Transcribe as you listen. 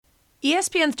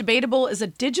ESPN's Debatable is a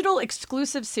digital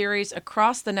exclusive series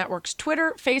across the network's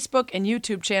Twitter, Facebook, and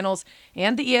YouTube channels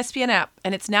and the ESPN app,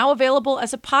 and it's now available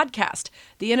as a podcast.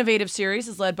 The innovative series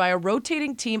is led by a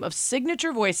rotating team of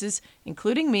signature voices,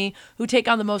 including me, who take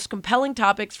on the most compelling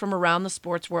topics from around the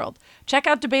sports world. Check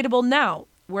out Debatable now,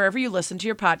 wherever you listen to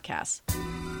your podcasts.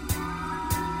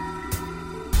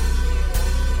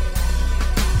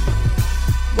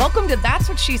 Welcome to That's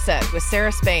What She Said with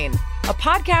Sarah Spain, a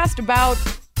podcast about,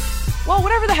 well,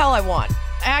 whatever the hell I want.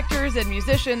 Actors and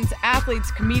musicians, athletes,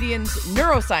 comedians,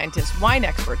 neuroscientists, wine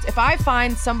experts. If I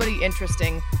find somebody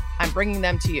interesting, I'm bringing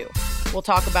them to you. We'll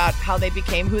talk about how they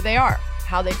became who they are,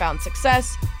 how they found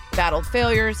success, battled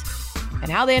failures,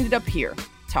 and how they ended up here,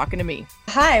 talking to me.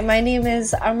 Hi, my name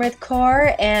is Amrit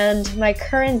Kaur, and my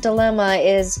current dilemma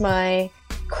is my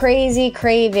crazy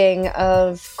craving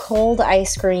of cold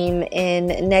ice cream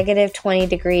in negative 20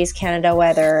 degrees Canada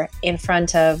weather in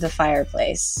front of the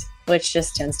fireplace, which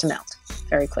just tends to melt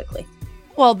very quickly.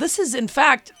 Well, this is, in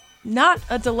fact, not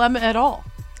a dilemma at all.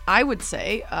 I would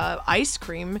say ice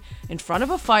cream in front of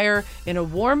a fire in a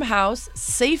warm house,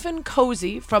 safe and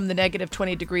cozy from the negative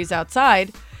 20 degrees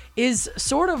outside, is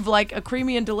sort of like a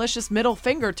creamy and delicious middle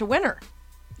finger to winter.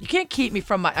 You can't keep me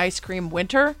from my ice cream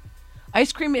winter.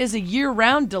 Ice cream is a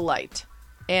year-round delight,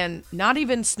 and not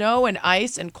even snow and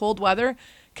ice and cold weather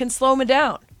can slow me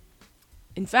down.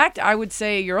 In fact, I would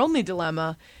say your only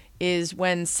dilemma is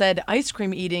when said ice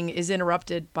cream eating is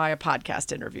interrupted by a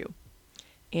podcast interview.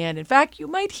 And in fact, you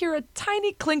might hear a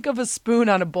tiny clink of a spoon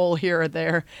on a bowl here or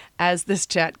there as this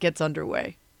chat gets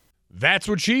underway. That's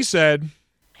what she said.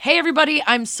 Hey everybody,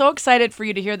 I'm so excited for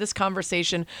you to hear this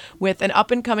conversation with an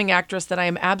up-and-coming actress that I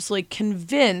am absolutely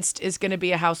convinced is going to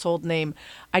be a household name.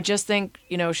 I just think,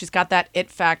 she's got that it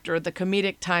factor, the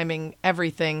comedic timing,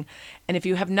 everything. And if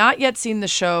you have not yet seen the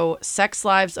show Sex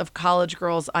Lives of College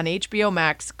Girls on HBO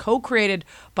Max, co-created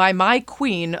by my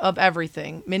queen of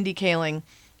everything, Mindy Kaling,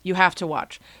 you have to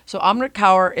watch. So Amrit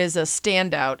Kaur is a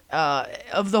standout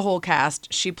of the whole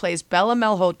cast. She plays Bella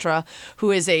Malhotra, who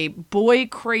is a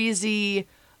boy-crazy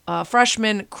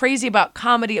freshman, crazy about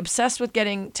comedy, obsessed with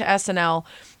getting to SNL.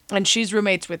 And she's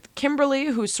roommates with Kimberly,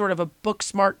 who's sort of a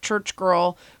book-smart church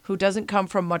girl who doesn't come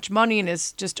from much money and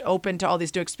is just open to all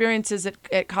these new experiences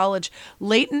at college.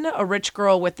 Leighton, a rich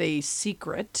girl with a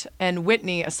secret. And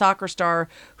Whitney, a soccer star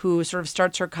who sort of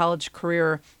starts her college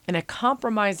career in a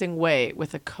compromising way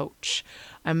with a coach.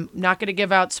 I'm not going to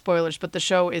give out spoilers, but the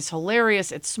show is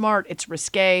hilarious. It's smart. It's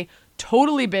risque.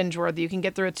 Totally binge-worthy. You can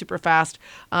get through it super fast.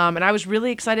 And I was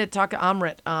really excited to talk to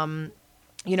Amrit.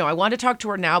 I wanted to talk to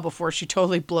her now before she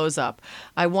totally blows up.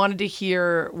 I wanted to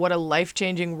hear what a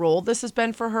life-changing role this has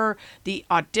been for her, the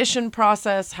audition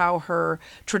process, how her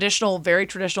very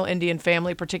traditional Indian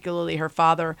family, particularly her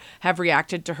father, have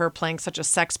reacted to her playing such a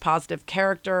sex-positive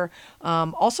character.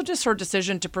 Also just her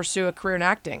decision to pursue a career in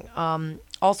acting.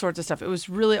 All sorts of stuff. It was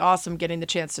really awesome getting the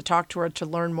chance to talk to her, to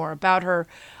learn more about her.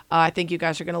 I think you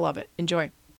guys are going to love it.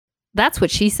 Enjoy. That's what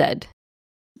she said.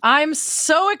 I'm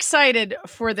so excited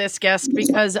for this guest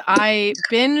because I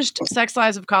binged Sex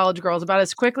Lives of College Girls about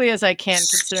as quickly as I can,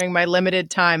 considering my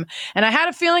limited time. And I had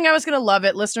a feeling I was going to love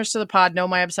it. Listeners to the pod know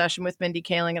my obsession with Mindy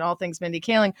Kaling and all things Mindy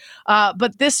Kaling.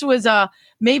 But this was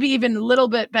maybe even a little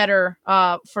bit better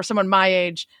for someone my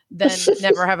age than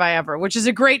Never Have I Ever, which is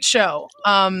a great show.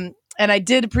 And I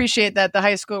did appreciate that the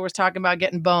high schooler was talking about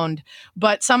getting boned,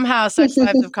 but somehow Sex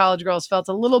Lives of College Girls felt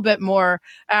a little bit more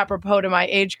apropos to my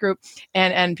age group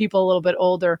and people a little bit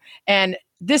older. And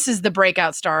this is the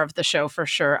breakout star of the show for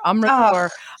sure. Amrit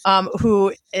Kaur,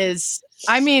 who is,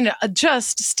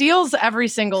 just steals every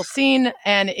single scene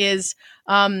and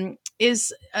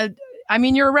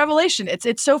you're a revelation.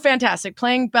 It's so fantastic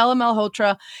playing Bella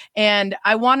Malhotra. And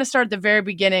I want to start at the very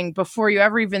beginning before you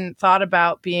ever even thought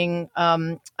about being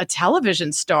a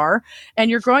television star. And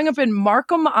you're growing up in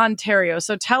Markham, Ontario.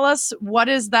 So tell us, what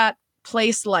is that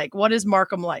place like? What is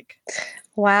Markham like?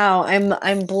 Wow,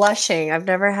 I'm blushing. I've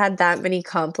never had that many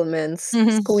compliments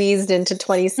squeezed into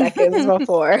 20 seconds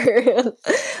before.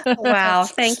 Wow,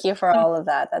 thank you for all of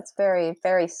that. That's very,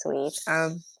 very sweet. I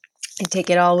take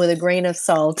it all with a grain of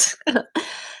salt.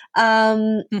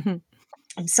 I'm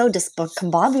so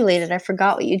discombobulated. I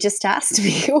forgot what you just asked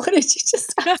me. What did you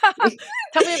just ask me?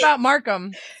 Tell me about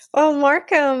Markham. Oh,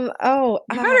 Markham. You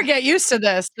better get used to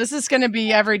this. This is going to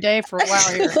be every day for a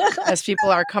while here as people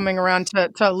are coming around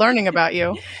to learning about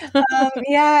you.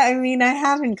 Yeah, I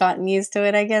haven't gotten used to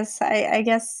it. I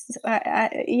guess,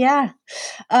 yeah.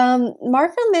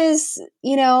 Markham is,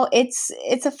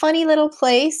 it's a funny little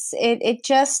place. It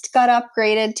just got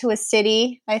upgraded to a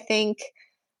city, I think,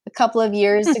 a couple of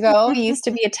years ago. It used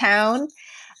to be a town.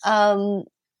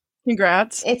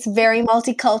 Congrats. It's very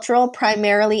multicultural,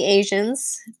 primarily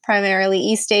Asians, primarily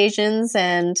East Asians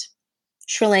and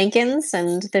Sri Lankans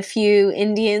and the few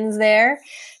Indians there.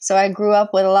 So I grew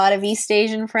up with a lot of East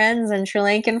Asian friends and Sri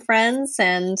Lankan friends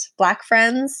and Black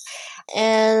friends.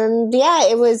 And yeah,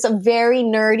 it was a very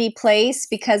nerdy place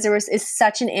because it's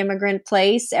such an immigrant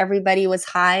place. Everybody was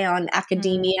high on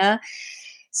academia.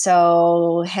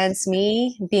 So hence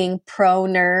me being pro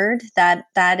nerd,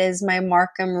 that is my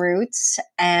Markham roots,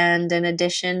 and in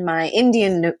addition my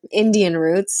Indian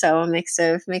roots, so a mix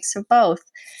of both.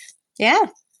 Yeah,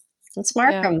 it's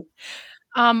Markham.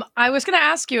 I was going to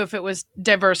ask you if it was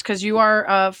diverse because you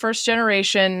are first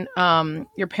generation.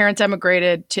 Your parents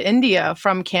emigrated to India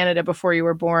from Canada before you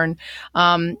were born.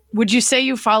 Would you say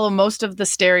you follow most of the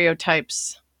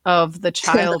stereotypes of the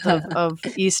child of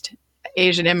East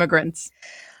Asian immigrants?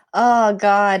 Oh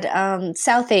God,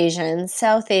 South Asian.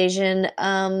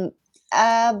 I'm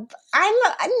a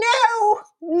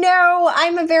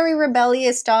very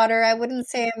rebellious daughter. I wouldn't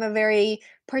say I'm a very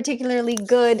particularly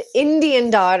good Indian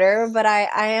daughter, but I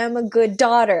am a good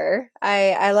daughter.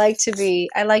 I like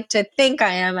to think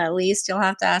I am, at least. You'll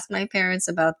have to ask my parents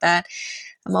about that.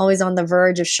 I'm always on the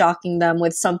verge of shocking them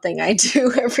with something I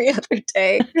do every other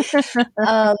day.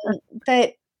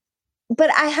 But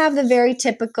I have the very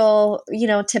typical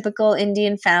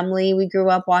Indian family. We grew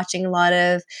up watching a lot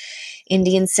of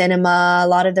Indian cinema. A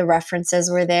lot of the references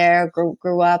were there.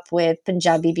 Grew up with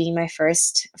Punjabi being my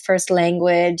first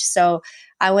language. So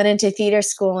I went into theater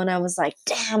school and I was like,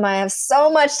 damn, I have so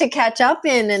much to catch up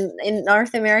in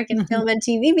North American film and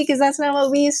TV because that's not what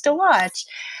we used to watch.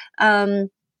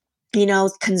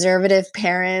 Conservative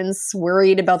parents,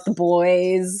 worried about the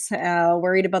boys,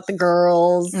 worried about the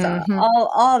girls,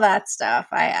 all that stuff.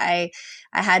 I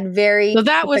had very so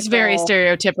that was very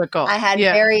stereotypical. I had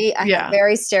very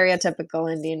stereotypical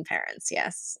Indian parents.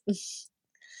 Yes.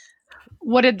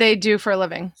 What did they do for a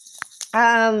living?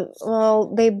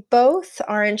 Well, they both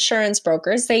are insurance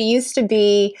brokers. They used to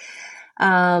be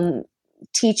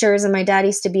teachers, and my dad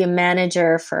used to be a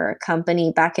manager for a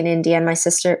company back in India. And my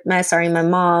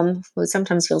mom, who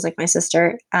sometimes feels like my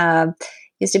sister,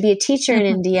 used to be a teacher in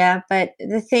India. But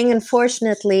the thing,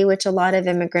 unfortunately, which a lot of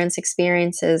immigrants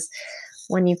experience is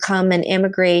when you come and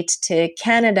immigrate to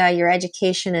Canada, your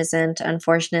education isn't,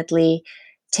 unfortunately,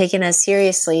 taken as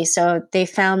seriously. So they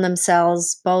found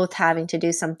themselves both having to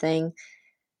do something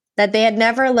that they had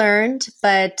never learned,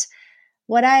 but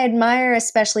what I admire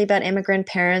especially about immigrant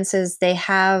parents is they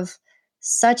have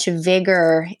such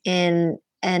vigor and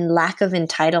lack of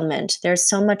entitlement. There's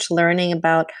so much learning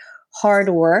about hard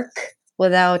work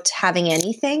without having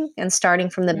anything and starting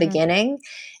from the beginning.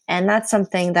 And that's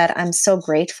something that I'm so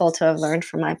grateful to have learned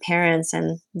from my parents.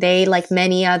 And they, like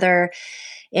many other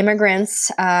immigrant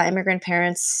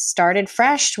parents, started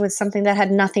fresh with something that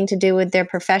had nothing to do with their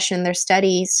profession, their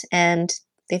studies, and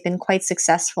they've been quite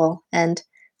successful. And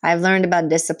I've learned about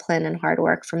discipline and hard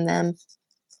work from them.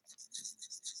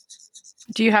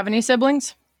 Do you have any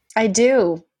siblings? I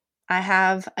do. I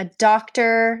have a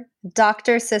doctor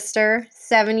sister,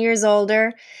 7 years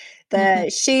older.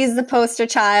 She's the poster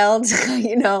child.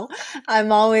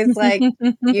 I'm always like,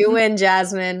 you win,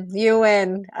 Jasmine. You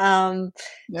win.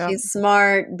 She's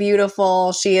smart,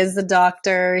 beautiful. She is the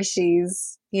doctor.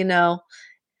 She's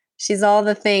all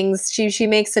the things. She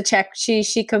makes a check.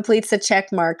 She completes a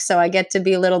check mark. So I get to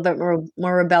be a little bit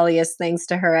more rebellious thanks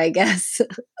to her, I guess.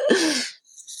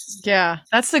 Yeah,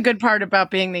 that's the good part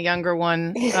about being the younger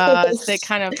one. They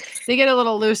get a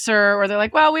little looser, or they're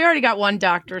like, well, we already got one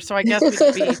doctor, so I guess we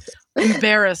could be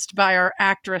embarrassed by our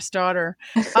actress daughter.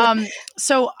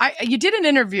 So you did an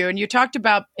interview and you talked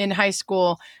about in high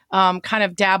school kind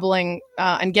of dabbling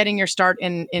and getting your start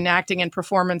in acting and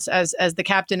performance as the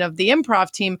captain of the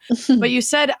improv team. But you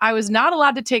said, I was not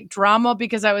allowed to take drama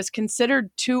because I was considered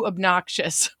too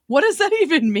obnoxious. What does that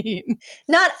even mean?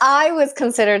 Not I was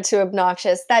considered too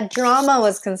obnoxious. That drama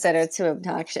was considered too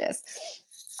obnoxious.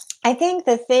 I think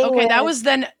the thing that was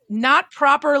then not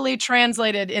properly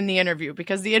translated in the interview,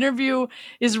 because the interview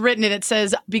is written and it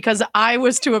says, because I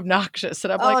was too obnoxious.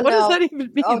 And I'm like, what does that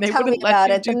even mean? They wouldn't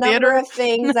let you do theater? Number of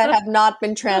things that have not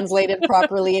been translated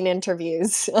properly in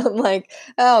interviews. I'm like,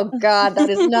 oh God, that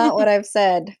is not what I've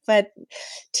said. But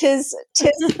tis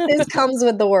comes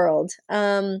with the world.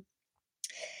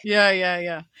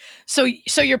 Yeah. So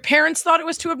your parents thought it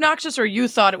was too obnoxious, or you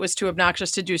thought it was too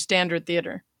obnoxious to do standard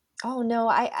theater? Oh, no.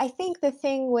 I think the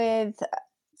thing with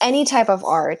any type of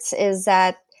arts is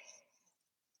that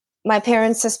my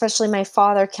parents, especially my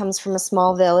father, comes from a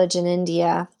small village in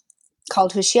India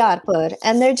called Hoshiarpur,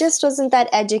 and there just wasn't that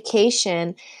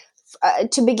education.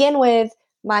 To begin with,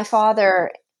 my father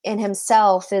in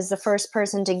himself is the first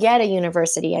person to get a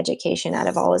university education out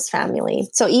of all his family.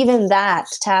 So even that,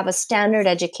 to have a standard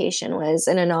education was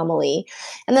an anomaly.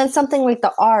 And then something like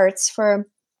the arts, for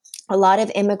a lot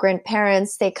of immigrant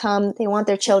parents, they want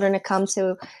their children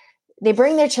to they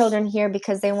bring their children here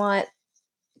because they want,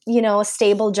 a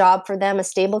stable job for them, a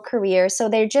stable career. So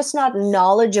they're just not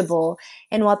knowledgeable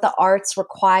in what the arts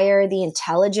require, the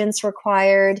intelligence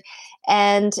required.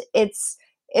 And it's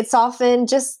often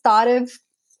just thought of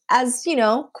as,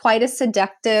 quite a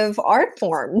seductive art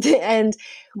form. And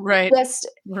right.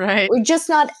 We're just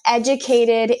not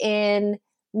educated in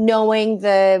knowing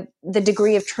the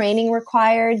degree of training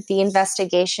required, the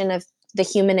investigation of the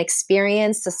human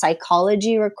experience, the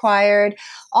psychology required,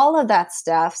 all of that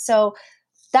stuff. So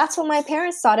that's what my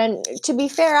parents thought. And to be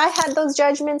fair, I had those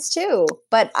judgments too,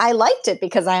 but I liked it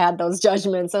because I had those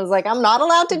judgments. I was like, I'm not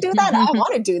allowed to do that. I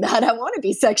want to do that. I want to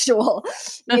be sexual,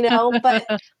 but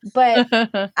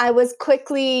I was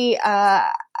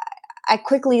I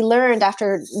quickly learned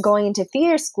after going into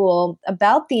theater school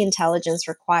about the intelligence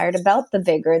required, about the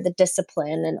vigor, the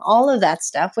discipline, and all of that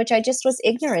stuff, which I just was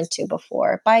ignorant to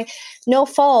before, by no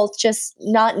fault, just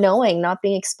not knowing, not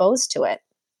being exposed to it.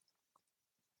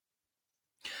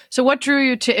 So what drew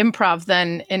you to improv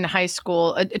then in high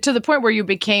school, to the point where you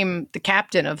became the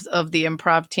captain of the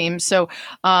improv team? So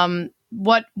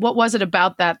what was it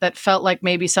about that felt like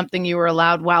maybe something you were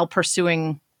allowed while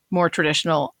pursuing more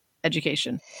traditional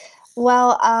education?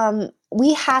 Well,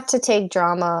 we had to take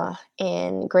drama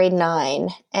in grade 9,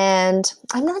 and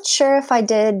I'm not sure if I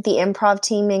did the improv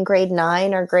team in grade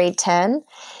 9 or grade 10,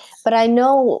 but I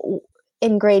know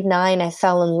in grade 9 I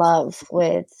fell in love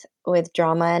with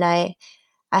drama, and I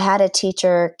had a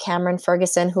teacher, Cameron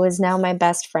Ferguson, who is now my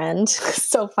best friend.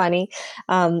 So funny.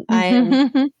 I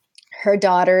am her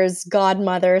daughter's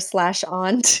godmother /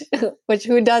 aunt, which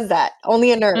who does that?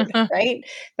 Only a nerd, right?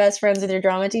 Best friends with your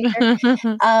drama teacher.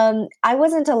 I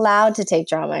wasn't allowed to take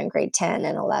drama in grade 10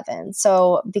 and 11.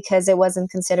 So because it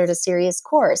wasn't considered a serious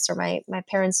course, or my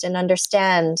parents didn't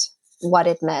understand what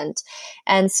it meant.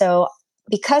 And so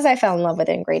because I fell in love with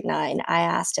it in grade 9, I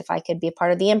asked if I could be a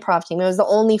part of the improv team. It was the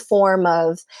only form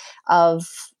of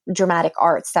dramatic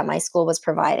arts that my school was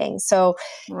providing. So,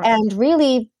 right. And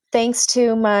really, thanks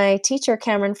to my teacher,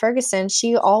 Cameron Ferguson,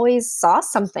 she always saw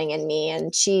something in me,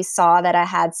 and she saw that I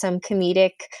had some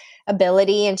comedic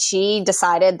ability, and she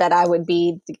decided that I would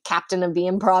be the captain of the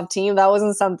improv team. That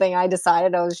wasn't something I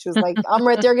decided. She was like,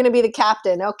 Amrit, you're going to be the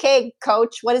captain. Okay,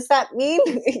 coach, what does that mean?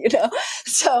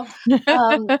 So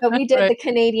but we did right. The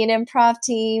Canadian improv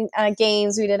team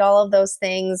games. We did all of those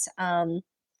things.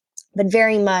 But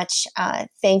very much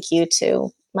thank you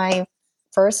to my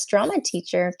first drama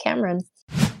teacher, Cameron.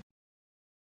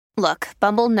 Look,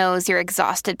 Bumble knows you're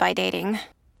exhausted by dating.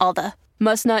 All the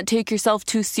must not take yourself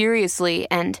too seriously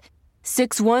and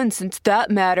 6'1" since that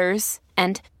matters.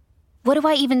 And what do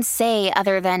I even say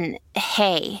other than,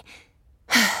 hey?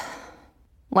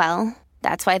 Well,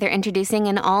 that's why they're introducing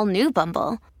an all-new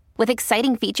Bumble, with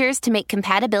exciting features to make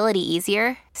compatibility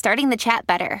easier, starting the chat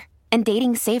better, and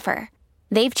dating safer.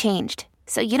 They've changed,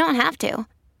 so you don't have to.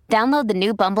 Download the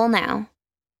new Bumble now.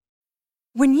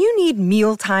 When you need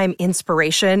mealtime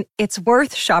inspiration, it's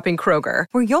worth shopping Kroger,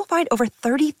 where you'll find over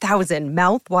 30,000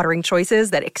 mouth-watering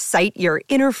choices that excite your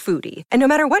inner foodie. And no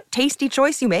matter what tasty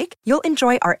choice you make, you'll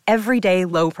enjoy our everyday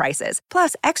low prices,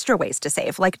 plus extra ways to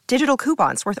save, like digital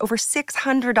coupons worth over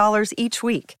 $600 each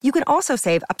week. You can also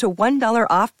save up to $1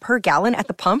 off per gallon at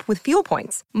the pump with fuel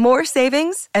points. More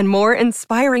savings and more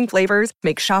inspiring flavors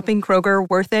make shopping Kroger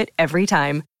worth it every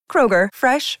time. Kroger,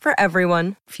 fresh for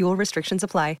everyone. Fuel restrictions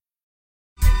apply.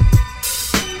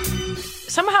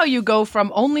 Somehow you go from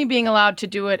only being allowed to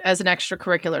do it as an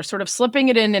extracurricular, sort of slipping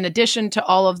it in addition to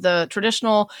all of the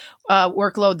traditional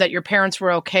workload that your parents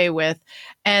were okay with.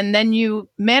 And then you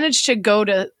manage to go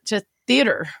to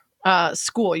theater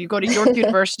school. You go to York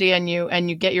University and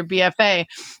you get your BFA.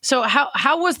 So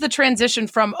how was the transition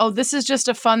from, this is just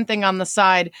a fun thing on the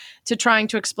side, to trying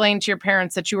to explain to your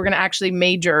parents that you were going to actually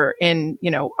major in,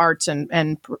 arts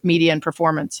and media and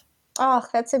performance? Oh,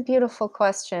 that's a beautiful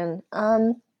question.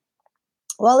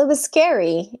 Well, it was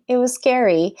scary. When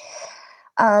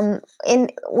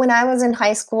I was in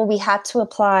high school, we had to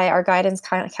apply. Our guidance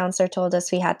counselor told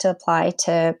us we had to apply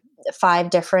to 5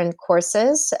 different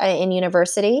courses in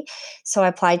university. So I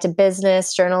applied to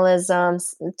business, journalism,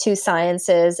 2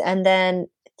 sciences, and then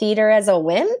theater as a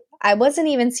whim. I wasn't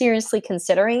even seriously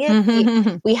considering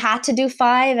it. We had to do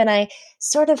 5, and I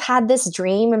sort of had this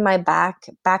dream in my back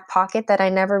pocket that I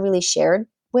never really shared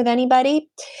with anybody.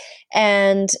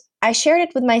 And I shared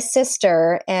it with my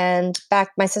sister, and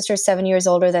my sister's 7 years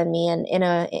older than me, and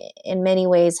in many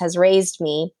ways has raised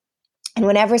me. And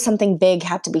whenever something big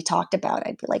had to be talked about,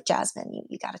 I'd be like, Jasmine,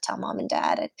 you got to tell mom and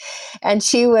dad. And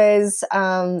she was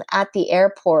at the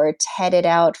airport, headed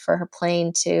out for her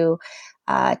plane to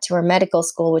her medical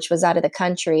school, which was out of the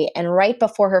country. And right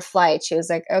before her flight, she was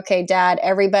like, okay, Dad,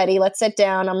 everybody, let's sit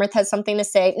down. Amrit has something to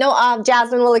say. No,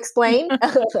 Jasmine will explain.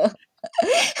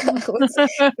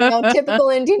 Typical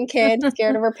Indian kid,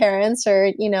 scared of her parents,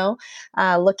 or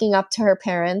looking up to her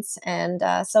parents. And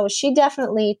so she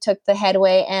definitely took the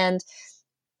headway. And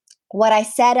what I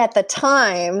said at the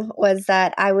time was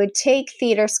that I would take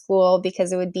theater school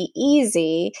because it would be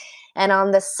easy, and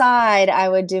on the side I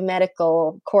would do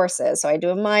medical courses. So I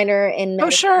do a minor in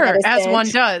medicine. As one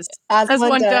does. As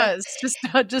one does.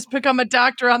 Just become a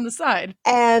doctor on the side.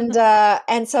 And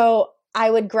so I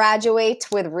would graduate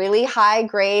with really high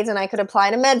grades and I could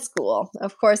apply to med school.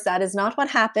 Of course, that is not what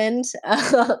happened.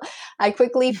 I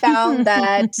quickly found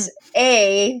that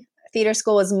theater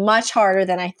school was much harder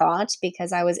than I thought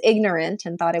because I was ignorant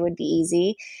and thought it would be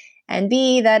easy. And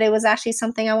B, that it was actually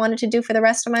something I wanted to do for the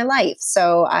rest of my life.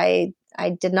 So I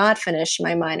did not finish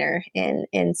my minor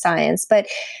in science, but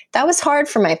that was hard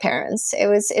for my parents. It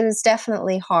was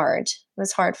definitely hard. It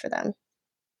was hard for them.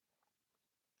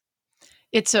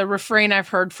 It's a refrain I've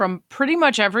heard from pretty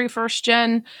much every first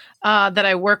gen that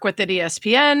I work with at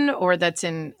ESPN or that's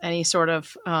in any sort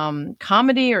of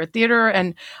comedy or theater.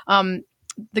 And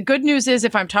the good news is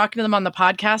if I'm talking to them on the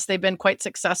podcast, they've been quite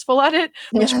successful at it,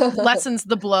 which lessens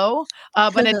the blow.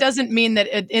 But it doesn't mean that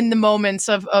in the moments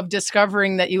of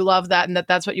discovering that you love that and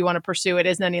that's what you want to pursue, it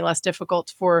isn't any less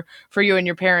difficult for you and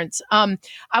your parents.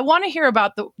 I want to hear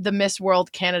about the Miss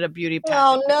World Canada beauty pageant.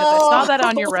 Oh, no. Because I saw that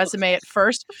on your resume at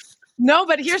first. No,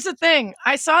 but here's the thing.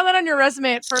 I saw that on your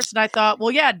resume at first and I thought, well,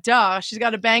 yeah, duh. She's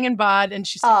got a banging bod and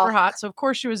she's super hot. So of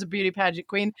course she was a beauty pageant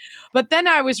queen. But then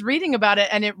I was reading about it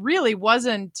and it really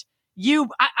wasn't you.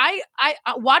 I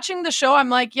watching the show, I'm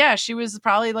like, yeah, she was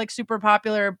probably like super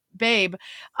popular babe.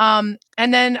 And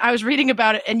then I was reading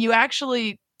about it and you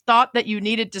actually thought that you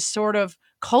needed to sort of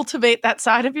cultivate that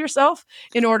side of yourself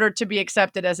in order to be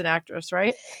accepted as an actress,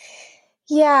 right?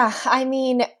 Yeah. I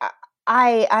mean,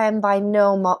 I am by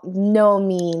no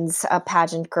means a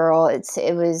pageant girl. It's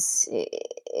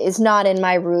not in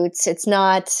my roots. It's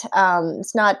not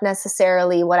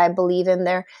necessarily what I believe in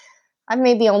there. I've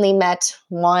maybe only met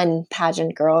one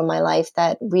pageant girl in my life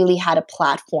that really had a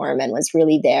platform and was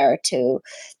really there to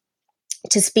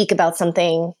speak about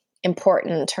something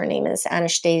important. Her name is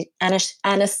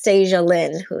Anastasia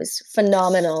Lin, who's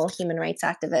phenomenal human rights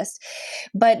activist.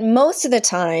 But most of the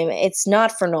time, it's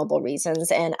not for noble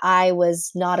reasons, and I was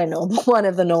not one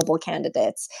of the noble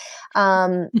candidates.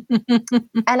 And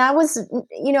I was,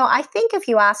 I think if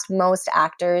you asked most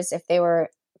actors if they were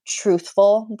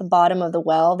truthful, the bottom of the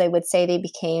well, they would say they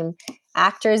became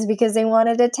actors because they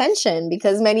wanted attention,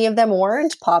 because many of them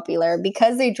weren't popular,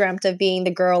 because they dreamt of being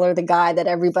the girl or the guy that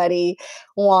everybody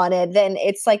wanted. Then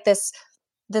it's like this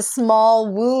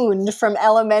small wound from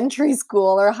elementary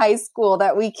school or high school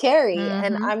that we carry. Mm-hmm.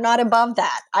 And I'm not above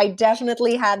that. I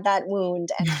definitely had that wound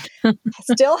and I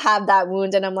still have that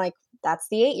wound. And I'm like, that's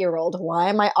the 8-year-old. Why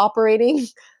am I operating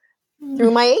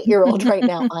through my 8-year-old right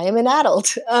now? I am an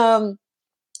adult.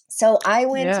 So I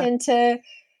went into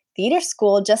theater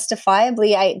school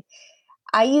justifiably.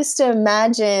 I used to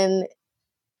imagine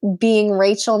being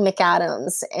Rachel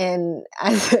McAdams and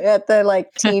at the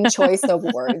Teen Choice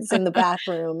Awards in the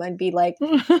bathroom. I'd be like,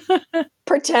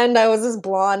 pretend I was this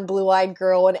blonde, blue-eyed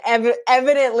girl, and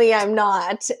evidently I'm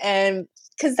not. And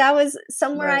because that was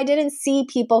somewhere I didn't see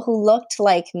people who looked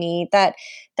like me that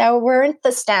weren't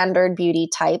the standard beauty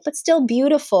type, but still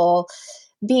beautiful,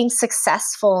 being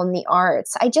successful in the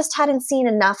arts. I just hadn't seen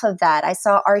enough of that. I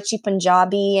saw Archie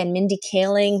Punjabi and Mindy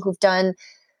Kaling who've done,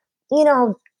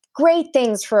 great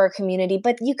things for our community,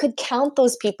 but you could count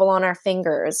those people on our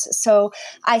fingers. So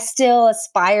I still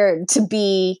aspired to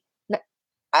be,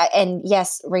 and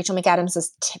yes, Rachel McAdams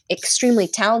is extremely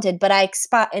talented, but I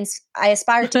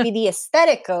aspired to be the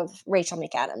aesthetic of Rachel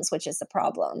McAdams, which is the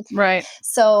problem. Right.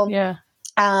 So,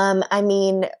 I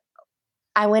mean,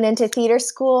 I went into theater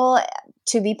school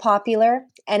to be popular,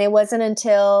 and it wasn't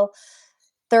until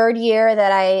third year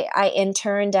that I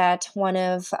interned at one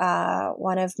of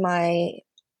my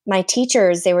my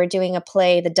teachers, they were doing a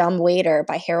play, The Dumb Waiter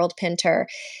by Harold Pinter.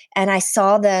 And I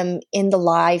saw them in the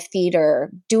live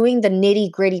theater doing the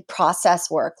nitty gritty process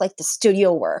work, like the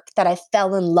studio work, that I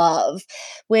fell in love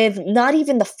with, not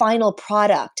even the final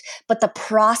product, but the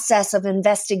process of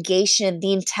investigation,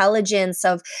 the intelligence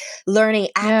of learning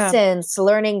accents,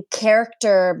 learning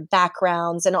character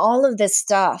backgrounds, and all of this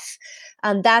stuff.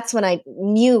 That's when I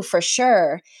knew for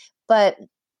sure. But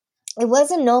it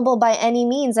wasn't noble by any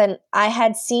means. And I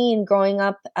had seen growing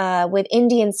up with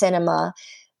Indian cinema,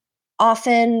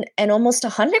 often and almost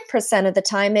 100% of the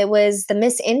time, it was the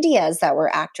Miss Indias that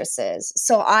were actresses.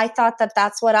 So I thought that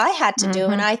that's what I had to do.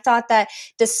 And I thought that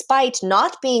despite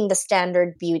not being the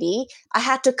standard beauty, I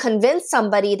had to convince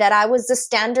somebody that I was the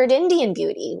standard Indian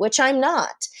beauty, which I'm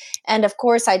not. And of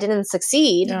course, I didn't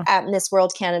succeed at Miss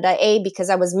World Canada, because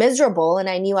I was miserable and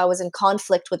I knew I was in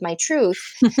conflict with my truth.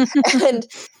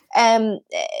 And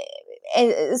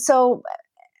so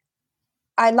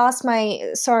I lost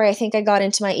sorry, I think I got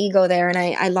into my ego there and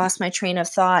I lost my train of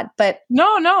thought. But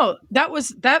no, that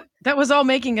was all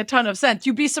making a ton of sense.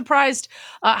 You'd be surprised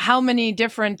how many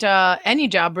different, any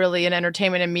job really in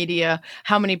entertainment and media,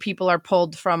 how many people are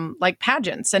pulled from like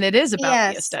pageants, and it is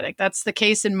about the aesthetic. That's the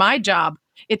case in my job.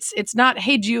 It's not,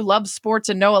 hey, do you love sports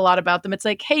and know a lot about them? It's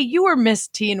like, hey, you were Miss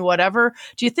Teen whatever.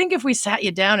 Do you think if we sat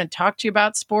you down and talked to you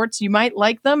about sports, you might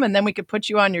like them, and then we could put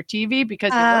you on your TV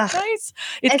because you look nice?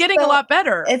 It's getting a lot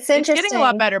better. It's interesting. It's getting a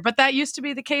lot better, but that used to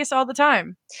be the case all the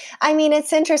time. I mean,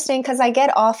 it's interesting because I get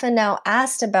often now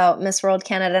asked about Miss World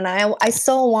Canada, and I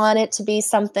so want it to be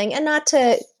something, and not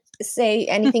to say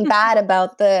anything bad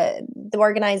about the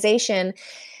organization,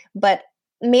 but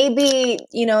maybe,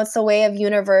 it's a way of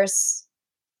universe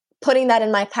putting that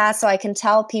in my past so I can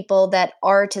tell people that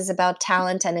art is about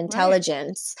talent and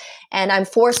intelligence. Right. And I'm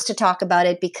forced to talk about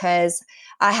it because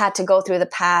I had to go through the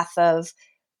path of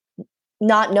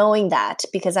not knowing that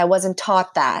because I wasn't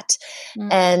taught that.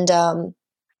 And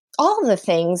all of the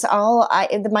things,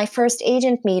 my first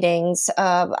agent meetings,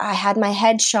 I had my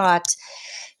headshot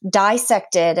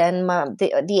dissected, and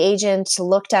the agent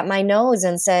looked at my nose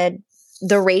and said,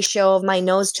 the ratio of my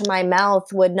nose to my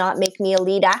mouth would not make me a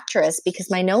lead actress because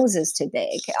my nose is too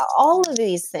big. All of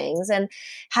these things, and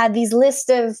had these list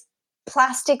of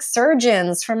plastic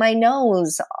surgeons for my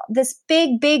nose, this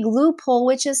big loophole,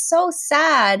 which is so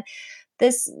sad.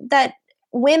 That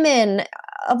women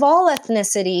of all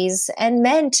ethnicities and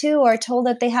men too are told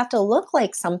that they have to look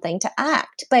like something to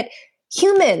act. But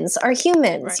humans are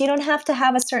humans. Right. You don't have to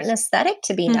have a certain aesthetic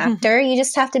to be an actor. You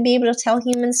just have to be able to tell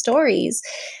human stories.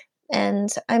 And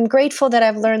I'm grateful that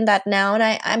I've learned that now, and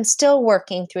I'm still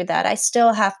working through that. I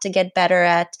still have to get better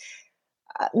at,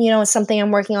 something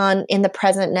I'm working on in the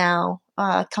present now,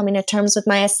 coming to terms with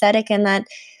my aesthetic, and that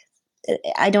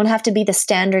I don't have to be the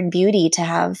standard beauty to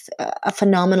have a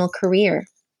phenomenal career.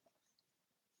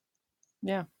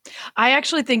 Yeah. I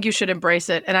actually think you should embrace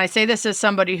it. And I say this as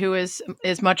somebody who is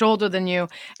much older than you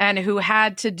and who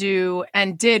had to do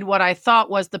and did what I thought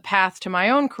was the path to my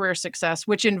own career success,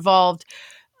 which involved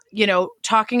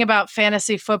talking about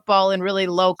fantasy football in really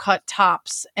low cut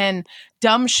tops and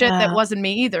dumb shit that wasn't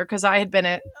me either. Cause I had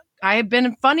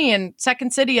been funny in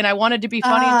Second City and I wanted to be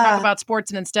funny and talk about sports.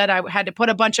 And instead I had to put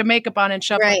a bunch of makeup on and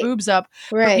shove my boobs up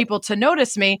for people to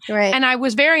notice me. Right. And I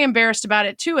was very embarrassed about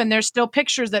it too. And there's still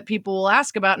pictures that people will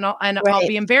ask about and I'll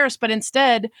be embarrassed. But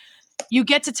instead you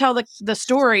get to tell the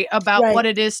story about what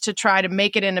it is to try to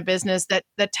make it in a business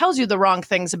that tells you the wrong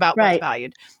things about what's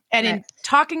valued. And in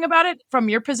talking about it from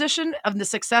your position of the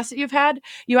success that you've had,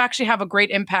 you actually have a great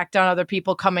impact on other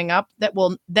people coming up that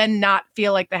will then not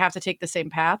feel like they have to take the same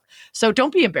path. So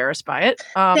don't be embarrassed by it.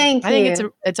 Thank you. I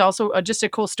think it's also just a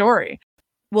cool story.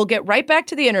 We'll get right back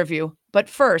to the interview, but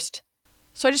first,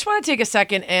 so I just want to take a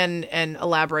second and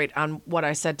elaborate on what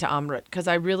I said to Amrit, because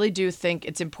I really do think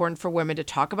it's important for women to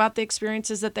talk about the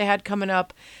experiences that they had coming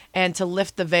up and to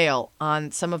lift the veil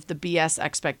on some of the BS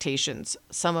expectations,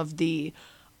 some of the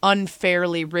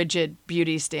unfairly rigid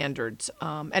beauty standards.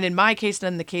 And in my case, and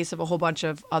in the case of a whole bunch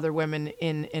of other women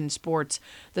in sports,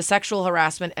 the sexual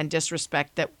harassment and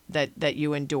disrespect that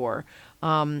you endure.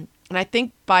 And I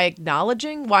think by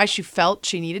acknowledging why she felt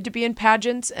she needed to be in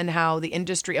pageants and how the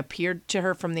industry appeared to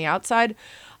her from the outside,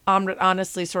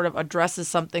 honestly sort of addresses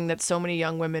something that so many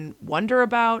young women wonder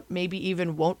about, maybe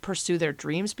even won't pursue their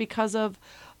dreams because of.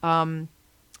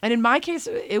 And in my case,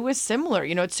 it was similar.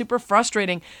 It's super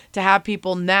frustrating to have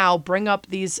people now bring up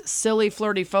these silly,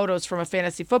 flirty photos from a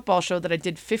fantasy football show that I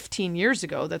did 15 years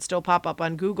ago that still pop up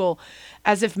on Google,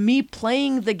 as if me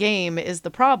playing the game is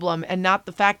the problem and not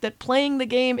the fact that playing the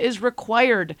game is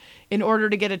required in order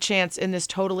to get a chance in this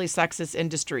totally sexist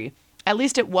industry. At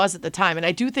least it was at the time. And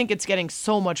I do think it's getting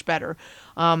so much better.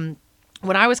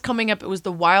 When I was coming up, it was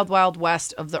the wild, wild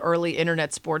west of the early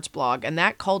internet sports blog. And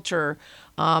that culture,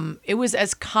 it was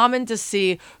as common to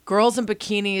see girls in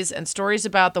bikinis and stories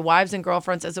about the wives and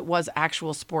girlfriends as it was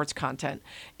actual sports content.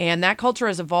 And that culture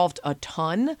has evolved a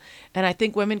ton. And I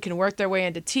think women can work their way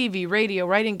into TV, radio,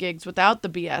 writing gigs without the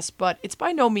BS, but it's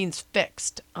by no means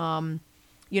fixed.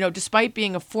 Despite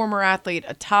being a former athlete,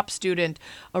 a top student,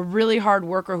 a really hard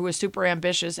worker who was super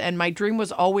ambitious, and my dream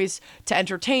was always to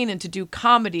entertain and to do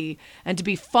comedy and to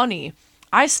be funny,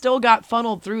 I still got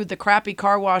funneled through the crappy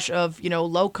car wash of,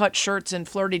 low-cut shirts and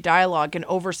flirty dialogue and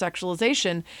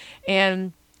over-sexualization.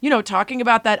 And, talking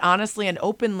about that honestly and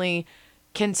openly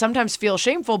can sometimes feel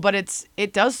shameful, but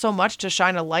it does so much to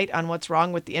shine a light on what's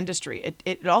wrong with the industry.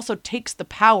 It also takes the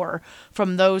power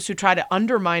from those who try to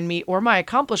undermine me or my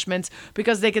accomplishments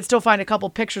because they can still find a couple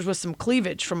pictures with some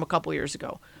cleavage from a couple years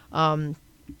ago.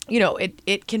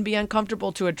 It can be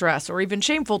uncomfortable to address or even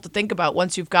shameful to think about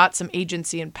once you've got some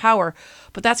agency and power.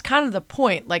 But that's kind of the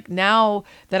point. Like, now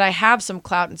that I have some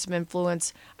clout and some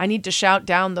influence, I need to shout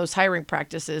down those hiring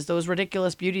practices, those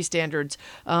ridiculous beauty standards,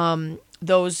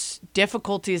 those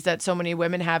difficulties that so many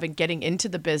women have in getting into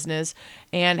the business,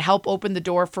 and help open the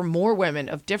door for more women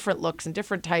of different looks and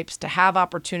different types to have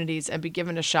opportunities and be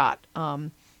given a shot.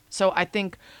 So I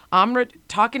think Amrit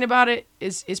talking about it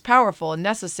is powerful and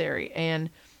necessary.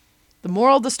 And the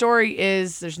moral of the story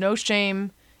is there's no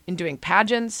shame in doing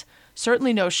pageants,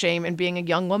 certainly no shame in being a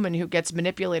young woman who gets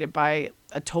manipulated by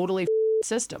a totally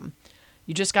system.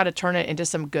 You just got to turn it into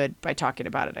some good by talking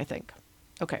about it, I think.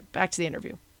 Okay, back to the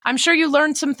interview. I'm sure you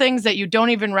learned some things that you don't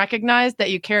even recognize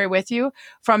that you carry with you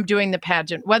from doing the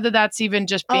pageant, whether that's even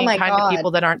just being kind to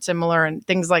people that aren't similar and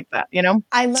things like that,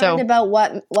 I learned about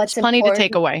what's plenty important. To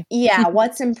take away. Yeah,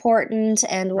 what's important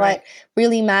and what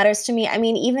really matters to me. I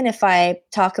mean, even if I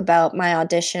talk about my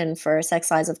audition for Sex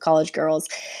Lives of College Girls,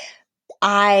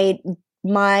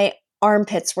 my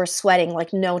armpits were sweating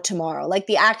like no tomorrow. Like,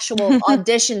 the actual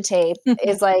audition tape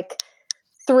is like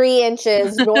 3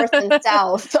 inches north and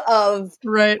south of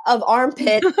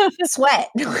armpit sweat,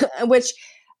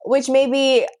 which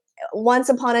maybe once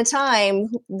upon a time,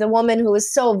 the woman who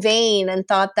was so vain and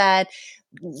thought that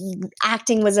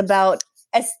acting was about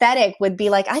aesthetic would be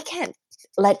like, I can't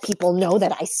let people know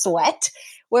that I sweat.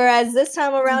 Whereas this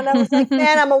time around, I was like,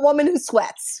 man, I'm a woman who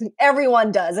sweats.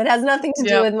 Everyone does. It has nothing to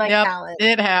do with my talent.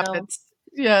 It happens.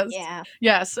 Yes. Yeah.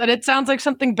 Yes. And it sounds like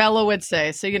something Bella would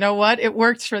say. So you know what? It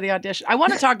works for the audition. I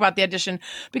want to talk about the audition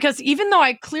because even though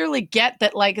I clearly get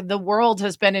that, like, the world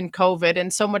has been in COVID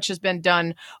and so much has been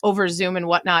done over Zoom and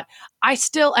whatnot, I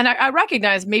still, and I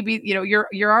recognize maybe, you're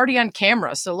already on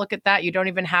camera. So look at that. You don't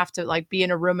even have to like be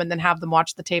in a room and then have them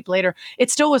watch the tape later.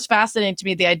 It still was fascinating to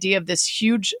me, the idea of this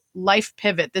huge life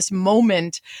pivot, this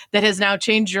moment that has now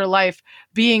changed your life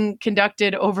being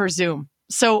conducted over Zoom.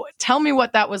 So tell me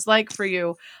what that was like for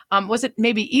you. Was it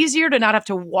maybe easier to not have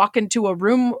to walk into a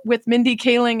room with Mindy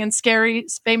Kaling and scary,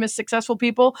 famous, successful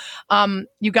people?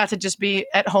 You got to just be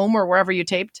at home or wherever you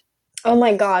taped? Oh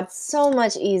my God, so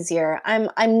much easier. I'm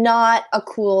not a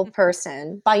cool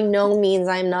person. By no means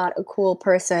I'm not a cool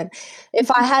person. If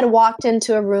I had walked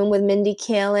into a room with Mindy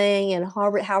Kaling and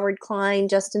Howard Klein,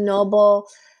 Justin Noble,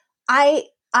 I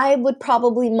would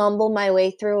probably mumble my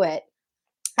way through it.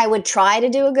 I would try to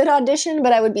do a good audition,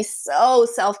 but I would be so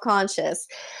self-conscious.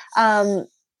 I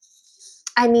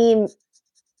mean,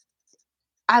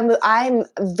 I'm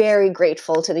very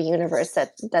grateful to the universe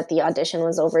that the audition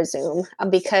was over Zoom,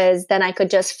 because then I could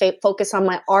just focus on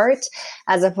my art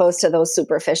as opposed to those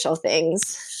superficial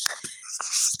things.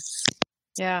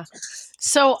 Yeah.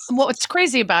 So what's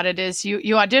crazy about it is you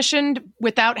auditioned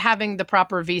without having the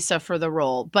proper visa for the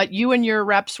role, but you and your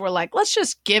reps were like, let's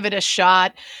just give it a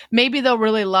shot. Maybe they'll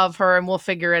really love her and we'll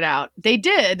figure it out. They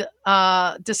did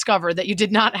discover that you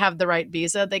did not have the right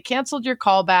visa. They canceled your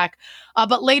callback,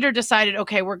 but later decided,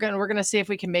 okay, we're gonna see if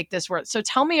we can make this work. So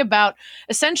tell me about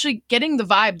essentially getting the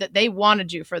vibe that they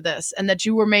wanted you for this and that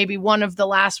you were maybe one of the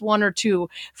last 1 or 2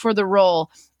 for the role.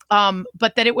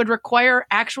 But that it would require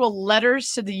actual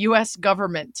letters to the U.S.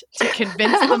 government to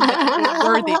convince them that you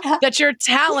were worthy, that your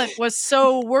talent was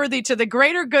so worthy to the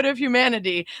greater good of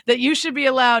humanity that you should be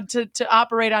allowed to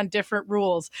operate on different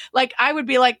rules. Like, I would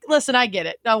be like, listen, I get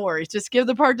it. No worries. Just give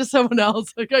the part to someone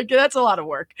else. Okay, that's a lot of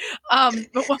work.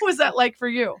 But what was that like for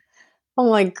you? Oh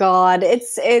my God.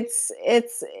 It's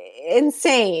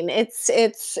insane.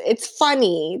 It's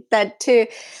funny that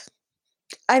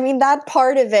that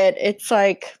part of it, it's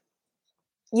like,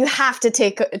 you have to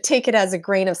take it as a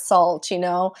grain of salt,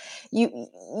 the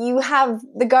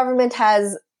government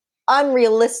has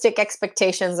unrealistic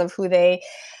expectations of who they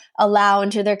allow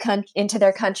into their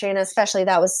country, and especially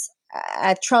that was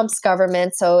at Trump's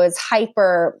government, so it's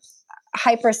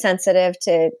hypersensitive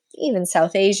to even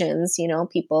South Asians,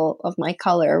 people of my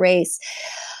color, race.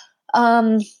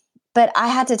 But I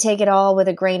had to take it all with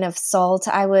a grain of salt.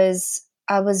 I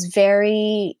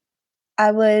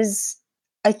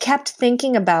kept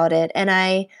thinking about it, and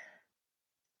I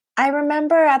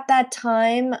remember at that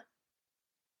time,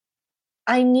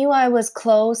 I knew I was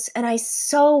close, and I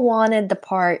so wanted the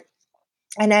part.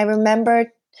 And I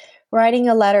remember writing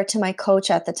a letter to my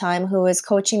coach at the time, who was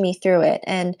coaching me through it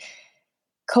and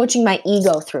coaching my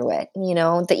ego through it,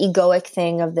 the egoic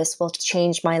thing of this will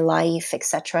change my life, et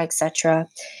cetera, et cetera.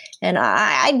 And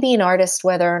I'd be an artist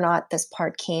whether or not this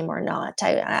part came or not.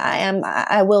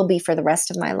 I will be for the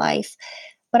rest of my life.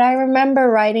 But I remember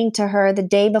writing to her the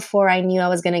day before I knew I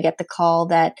was going to get the call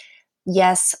that,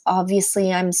 yes,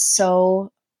 obviously I'm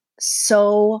so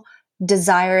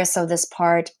desirous of this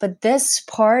part. But this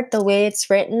part, the way it's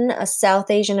written, a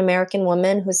South Asian American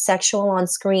woman who's sexual on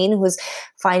screen, who's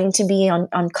fighting to be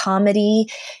on comedy,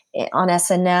 on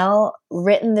SNL,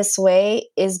 written this way,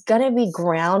 is going to be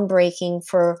groundbreaking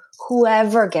for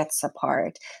whoever gets the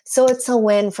part. So it's a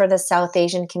win for the South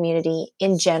Asian community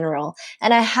in general.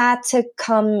 And I had to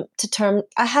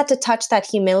I had to touch that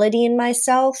humility in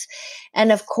myself.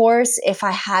 And of course, if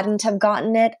I hadn't have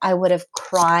gotten it, I would have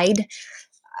cried,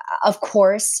 of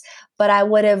course, but I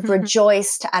would have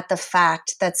rejoiced at the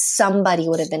fact that somebody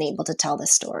would have been able to tell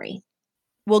this story.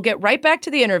 We'll get right back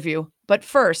to the interview, but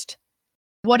first,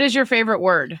 what is your favorite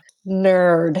word?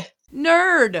 Nerd.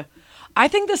 Nerd. I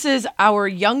think this is our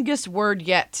youngest word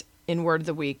yet in Word of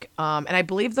the Week, and I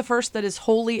believe the first that is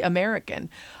wholly American.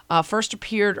 First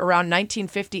appeared around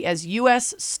 1950 as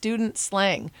U.S. student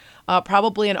slang,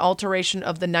 probably an alteration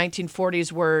of the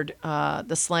 1940s word,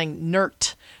 the slang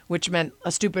nert, which meant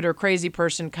a stupid or crazy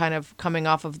person, kind of coming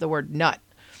off of the word nut.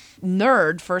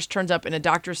 Nerd first turns up in a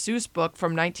Dr. Seuss book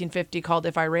from 1950 called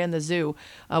If I Ran the Zoo,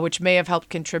 which may have helped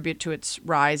contribute to its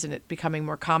rise and it becoming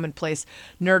more commonplace.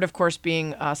 Nerd, of course,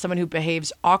 being someone who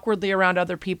behaves awkwardly around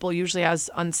other people, usually has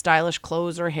unstylish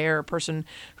clothes or hair, a person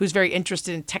who's very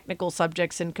interested in technical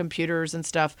subjects and computers and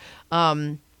stuff.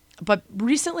 But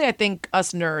recently, I think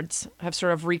us nerds have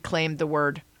sort of reclaimed the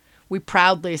word. We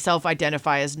proudly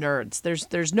self-identify as nerds.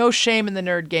 There's no shame in the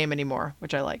nerd game anymore,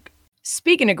 which I like.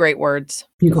 Speaking of great words,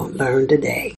 you're going to learn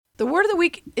today. The word of the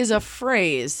week is a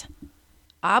phrase,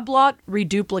 oblate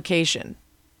reduplication.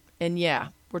 And yeah,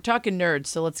 we're talking nerds,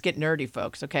 so let's get nerdy,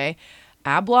 folks, okay?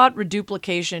 Oblate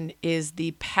reduplication is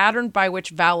the pattern by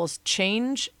which vowels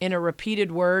change in a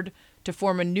repeated word to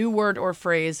form a new word or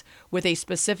phrase with a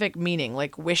specific meaning,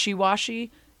 like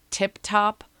wishy-washy,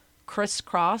 tip-top,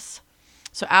 crisscross.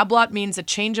 So oblate means a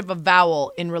change of a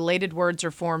vowel in related words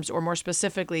or forms, or more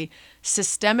specifically,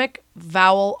 systemic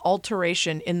vowel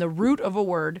alteration in the root of a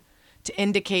word to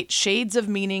indicate shades of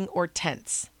meaning or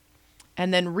tense.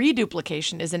 And then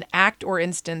reduplication is an act or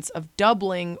instance of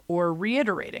doubling or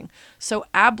reiterating. So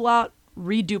oblate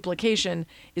reduplication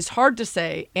is hard to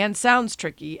say and sounds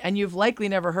tricky, and you've likely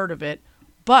never heard of it,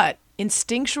 but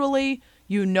instinctually,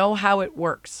 you know how it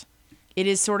works. It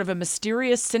is sort of a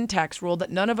mysterious syntax rule that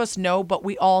none of us know, but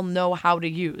we all know how to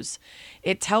use.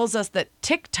 It tells us that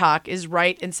tick-tock is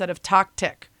right instead of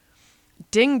talk-tick.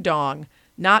 Ding-dong,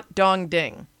 not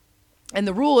dong-ding. And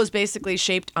the rule is basically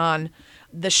shaped on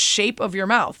the shape of your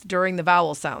mouth during the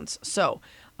vowel sounds. So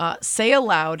say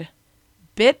aloud,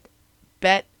 bit,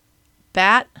 bet,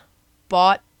 bat,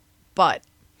 bought, but.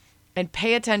 And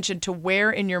pay attention to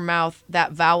where in your mouth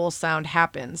that vowel sound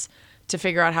happens to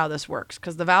figure out how this works,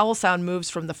 because the vowel sound moves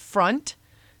from the front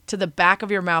to the back of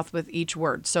your mouth with each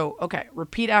word. So, okay,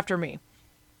 repeat after me.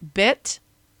 Bit,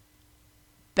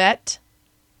 bet,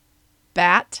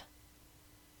 bat,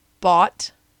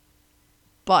 bought,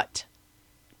 but.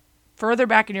 Further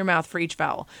back in your mouth for each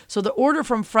vowel. So the order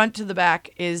from front to the back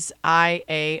is I,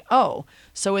 A, O.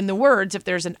 So in the words, if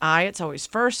there's an I, it's always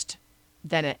first,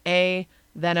 then an A,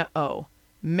 then a O.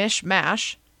 Mish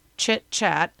mash, chit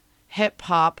chat, hip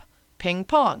hop, ping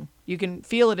pong. You can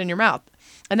feel it in your mouth.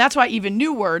 And that's why even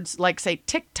new words like, say,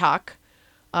 TikTok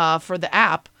for the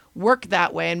app work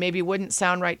that way and maybe wouldn't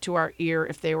sound right to our ear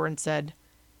if they were instead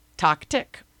talk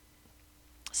tick.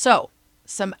 So,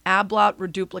 some oblate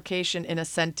reduplication in a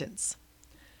sentence.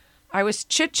 I was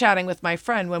chit-chatting with my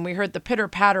friend when we heard the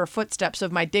pitter-patter footsteps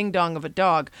of my ding-dong of a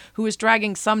dog who was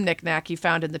dragging some knick-knack he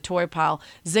found in the toy pile,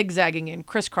 zigzagging and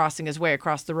crisscrossing his way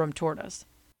across the room toward us.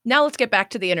 Now let's get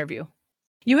back to the interview.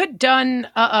 You had done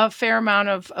a fair amount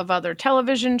of other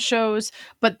television shows,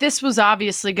 but this was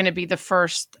obviously going to be the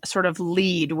first sort of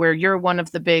lead where you're one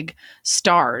of the big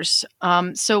stars.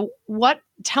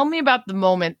 Tell me about the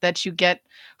moment that you get,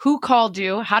 who called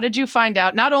you? How did you find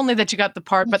out? Not only that you got the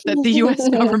part, but that the U.S.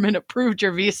 government approved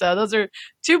your visa. Those are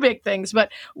two big things.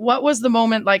 But what was the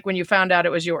moment like when you found out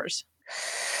it was yours?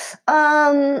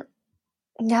 Now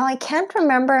I can't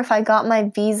remember if I got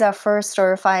my visa first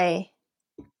or if I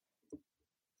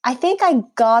think I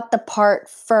got the part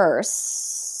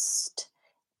first,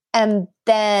 and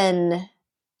then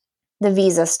the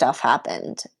visa stuff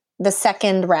happened. The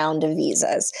second round of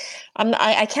visas.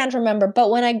 I can't remember,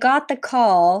 but when I got the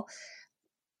call,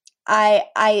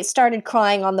 I started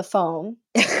crying on the phone.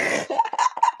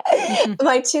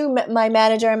 My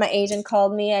manager and my agent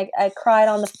called me. I cried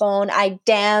on the phone. I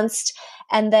danced,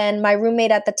 and then my roommate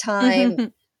at the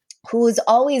time, who was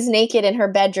always naked in her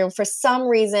bedroom, for some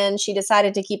reason, she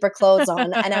decided to keep her clothes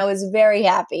on. And I was very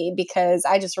happy because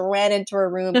I just ran into her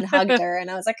room and hugged her. And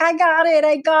I was like, I got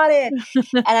it.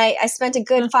 And I spent a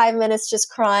good 5 minutes just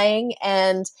crying.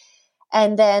 And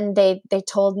then they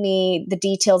told me the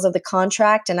details of the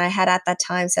contract. And I had at that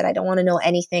time said, I don't want to know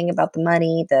anything about the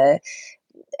money, the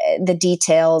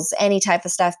details, any type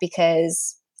of stuff,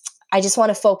 because I just want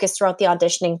to focus throughout the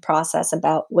auditioning process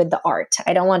with the art.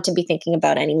 I don't want to be thinking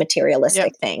about any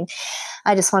materialistic thing.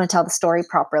 I just want to tell the story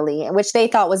properly, which they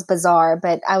thought was bizarre,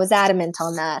 but I was adamant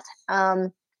on that.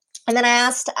 And then I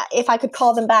asked if I could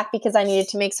call them back because I needed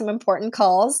to make some important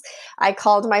calls. I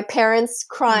called my parents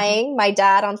crying, my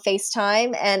dad on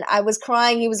FaceTime, and I was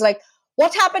crying. He was like,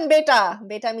 what happened, beta?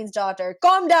 Beta means daughter.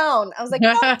 Calm down. I was like,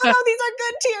 no, these are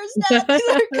good tears, Dad. These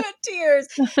are good tears.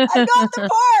 I got the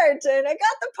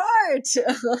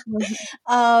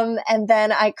part. And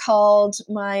then I called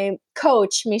my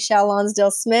coach, Michelle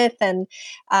Lonsdale-Smith, and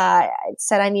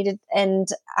said I needed, and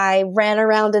I ran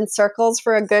around in circles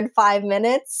for a good 5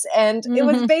 minutes. And it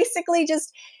was basically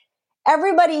just,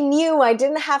 everybody knew I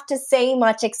didn't have to say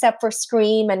much except for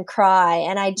scream and cry.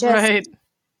 And I just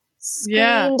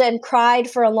screamed and cried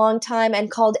for a long time and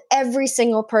called every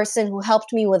single person who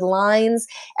helped me with lines,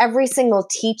 every single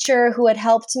teacher who had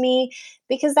helped me,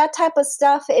 because that type of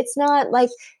stuff, it's not like,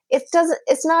 it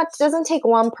doesn't take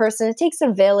one person. It takes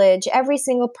a village. Every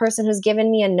single person who's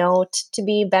given me a note to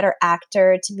be a better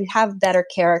actor, to have better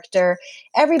character,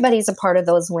 everybody's a part of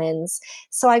those wins.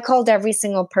 So I called every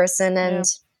single person and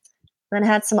then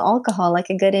had some alcohol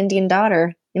like a good Indian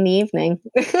daughter in the evening.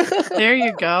 There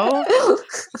you go.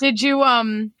 Did you,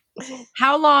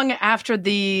 how long after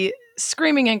the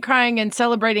screaming and crying and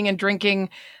celebrating and drinking,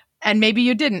 and maybe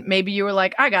you didn't, maybe you were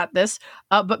like, I got this,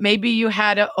 but maybe you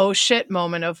had a oh shit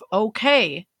moment of,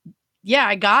 okay, yeah,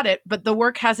 I got it, but the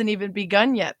work hasn't even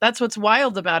begun yet. That's what's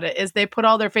wild about it, is they put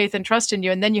all their faith and trust in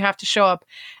you, and then you have to show up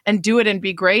and do it and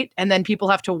be great, and then people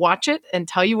have to watch it and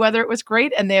tell you whether it was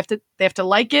great, and they have to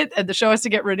like it, and the show has to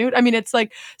get renewed. I mean, it's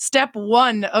like step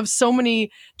one of so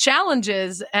many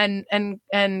challenges and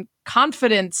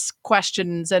confidence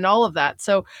questions and all of that.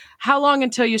 So how long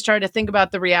until you started to think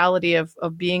about the reality of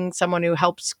being someone who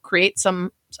helps create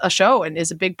a show and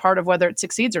is a big part of whether it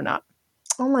succeeds or not?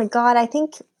 Oh my God, I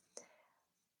think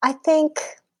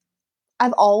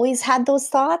I've always had those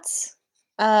thoughts.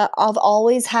 I've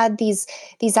always had these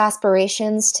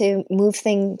aspirations to move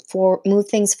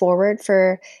things forward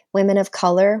for women of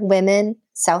color, women,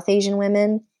 South Asian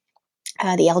women,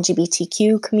 the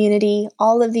LGBTQ community,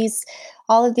 all of these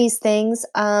things.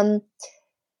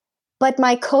 But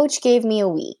my coach gave me a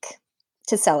week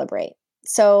to celebrate.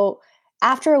 So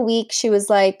after a week, she was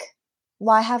like,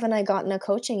 "Why haven't I gotten a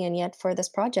coaching in yet for this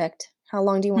project? How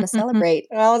long do you want to celebrate?"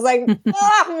 And I was like,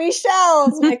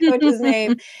 Michelle's my coach's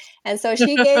name. And so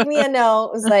she gave me a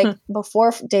note. It was like,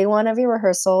 before day one of your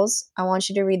rehearsals, I want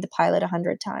you to read the pilot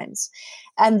 100 times.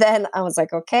 And then I was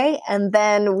like, okay. And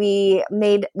then we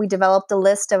developed a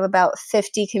list of about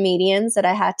 50 comedians that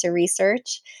I had to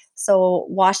research. So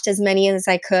watched as many as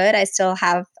I could. I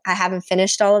haven't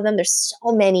finished all of them. There's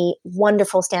so many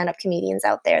wonderful stand-up comedians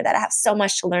out there that I have so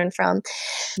much to learn from.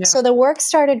 Yeah. So the work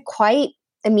started quite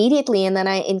immediately. And then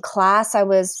in class,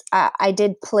 I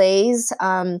did plays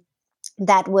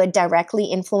that would directly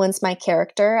influence my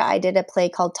character. I did a play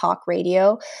called Talk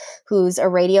Radio, who's a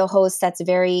radio host that's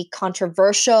very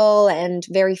controversial and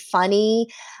very funny.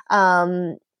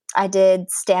 I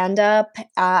did stand-up.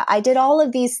 I did all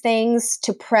of these things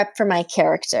to prep for my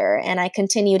character. And I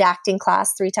continued acting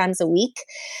class 3 times a week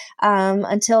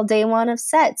until day one of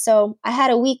set. So I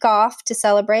had a week off to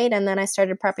celebrate, and then I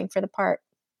started prepping for the part.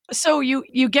 So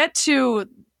you get to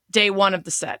day one of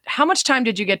the set. How much time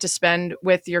did you get to spend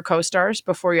with your co-stars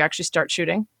before you actually start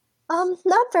shooting?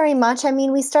 Not very much. I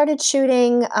mean, we started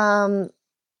shooting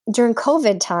during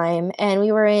COVID time, and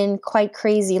we were in quite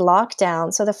crazy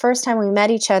lockdown. So the first time we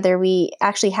met each other, we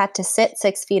actually had to sit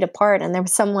 6 feet apart, and there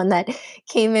was someone that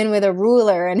came in with a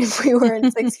ruler, and if we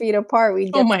weren't 6 feet apart, we'd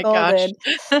Oh get my gosh.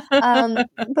 scolded.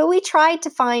 But we tried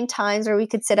to find times where we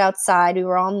could sit outside. We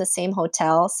were all in the same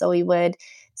hotel, so we would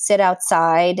sit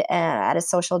outside at a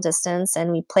social distance,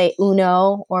 and we play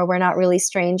Uno, or We're Not Really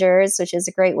Strangers, which is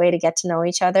a great way to get to know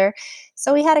each other.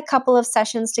 So we had a couple of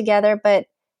sessions together, but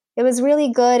it was really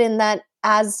good in that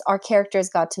as our characters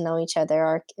got to know each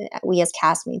other, we as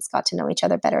castmates got to know each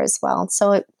other better as well.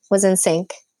 So it was in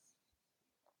sync.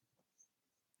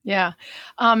 Yeah.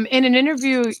 In an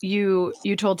interview,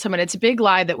 you told someone, it's a big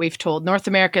lie that we've told. North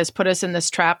America has put us in this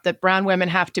trap that brown women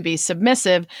have to be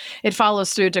submissive. It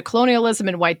follows through to colonialism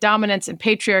and white dominance and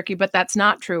patriarchy, but that's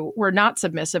not true. We're not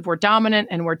submissive. We're dominant,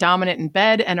 and we're dominant in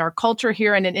bed. And our culture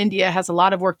here and in India has a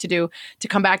lot of work to do to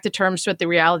come back to terms with the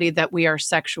reality that we are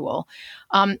sexual.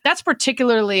 That's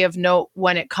particularly of note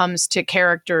when it comes to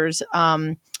characters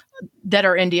that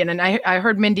are Indian. And I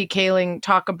heard Mindy Kaling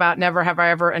talk about Never Have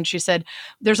I Ever, and she said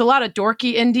there's a lot of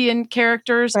dorky Indian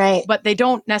characters, Right. but they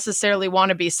don't necessarily want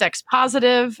to be sex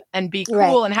positive and be cool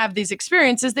Right. and have these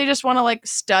experiences. They just want to like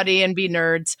study and be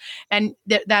nerds. And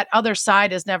that other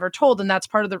side is never told. And that's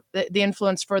part of the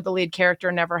influence for the lead character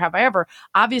in Never Have I Ever.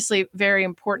 Obviously, very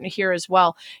important here as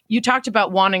well. You talked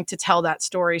about wanting to tell that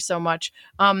story so much.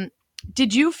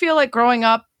 Did you feel like growing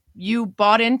up, you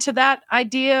bought into that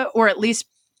idea, or at least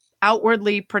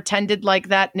outwardly pretended like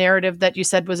that narrative that you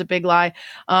said was a big lie,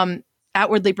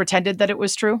 outwardly pretended that it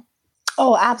was true?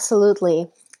 Oh, absolutely.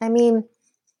 I mean,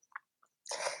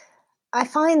 I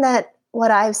find that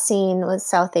what I've seen with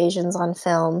South Asians on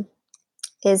film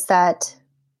is that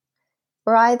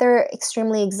we're either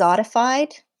extremely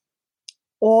exotified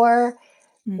or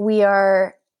we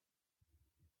are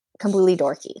completely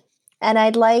dorky. And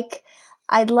I'd like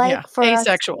for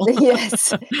asexual. us,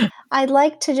 yes, I'd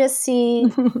like to just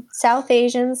see South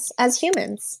Asians as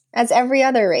humans, as every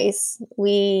other race.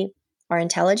 We are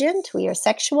intelligent, we are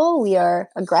sexual, we are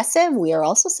aggressive, we are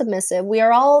also submissive. We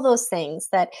are all those things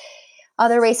that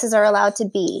other races are allowed to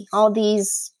be, all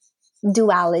these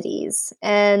dualities.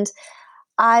 And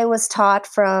I was taught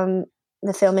from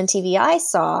the film and TV I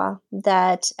saw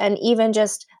that, and even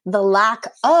just the lack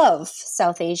of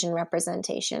South Asian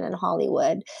representation in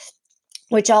Hollywood,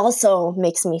 which also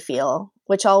makes me feel,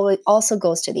 which also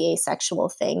goes to the asexual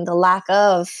thing, the lack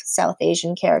of South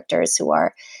Asian characters who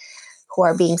are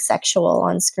being sexual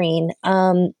on screen,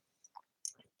 that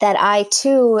I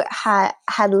too had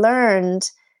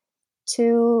learned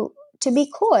to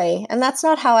be coy, and that's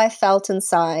not how I felt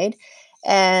inside.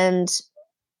 And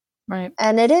Right.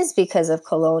 And it is because of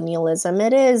colonialism.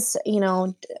 It is,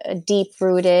 deep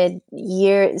rooted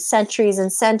centuries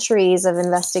and centuries of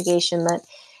investigation that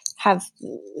have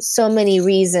so many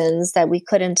reasons that we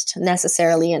couldn't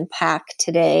necessarily unpack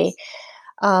today.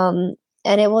 And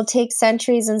it will take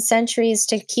centuries and centuries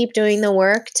to keep doing the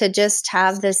work to just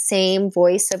have the same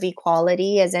voice of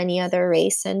equality as any other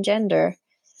race and gender.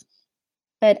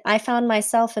 But I found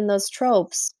myself in those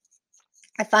tropes.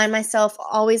 I find myself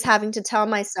always having to tell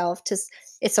myself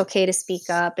it's okay to speak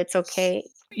up. It's okay.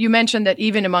 You mentioned that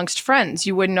even amongst friends,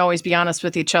 you wouldn't always be honest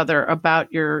with each other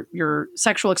about your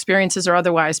sexual experiences or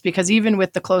otherwise, because even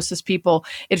with the closest people,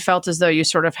 it felt as though you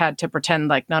sort of had to pretend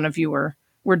like none of you were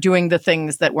doing the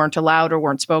things that weren't allowed or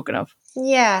weren't spoken of.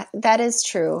 Yeah, that is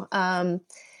true.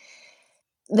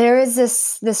 There is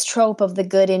this trope of the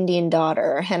good Indian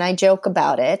daughter, and I joke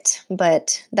about it,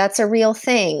 but that's a real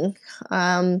thing.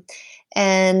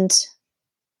 And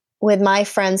with my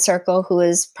friend circle, who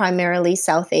is primarily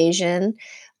South Asian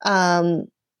and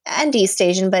East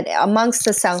Asian, but amongst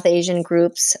the South Asian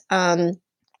groups,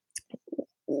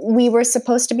 we were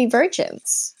supposed to be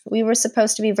virgins. We were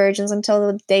supposed to be virgins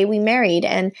until the day we married,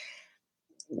 and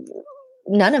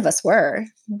none of us were.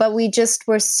 But we just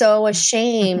were so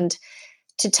ashamed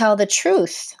to tell the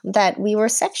truth that we were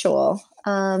sexual.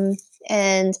 And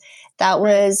that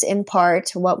was in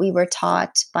part what we were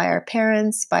taught by our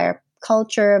parents, by our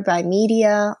culture, by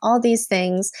media, all these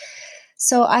things.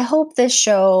 So I hope this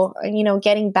show,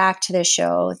 getting back to this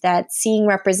show, that seeing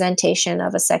representation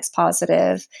of a sex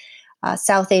positive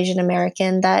South Asian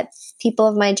American, that people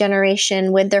of my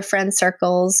generation with their friend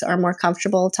circles are more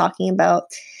comfortable talking about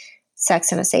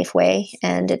sex in a safe way,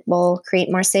 and it will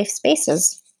create more safe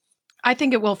spaces. I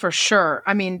think it will for sure.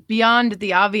 I mean, beyond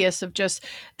the obvious of just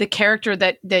the character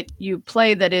that you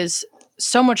play that is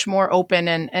so much more open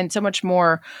and so much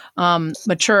more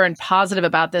mature and positive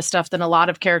about this stuff than a lot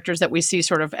of characters that we see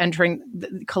sort of entering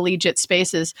the collegiate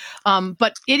spaces.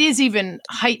 But it is even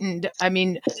heightened. I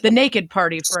mean, the naked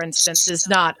party, for instance, is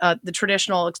not the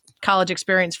traditional college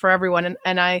experience for everyone.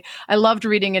 And I loved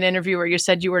reading an interview where you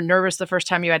said you were nervous the first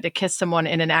time you had to kiss someone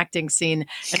in an acting scene.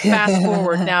 And fast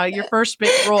forward now, your first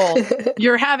big role,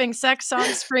 you're having sex on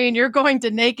screen, you're going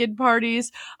to naked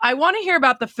parties. I want to hear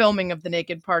about the filming of the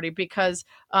naked party because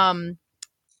those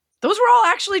were all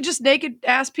actually just naked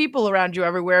ass people around you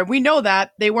everywhere. We know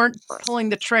that they weren't pulling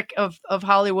the trick of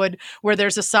Hollywood where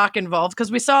there's a sock involved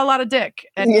because we saw a lot of dick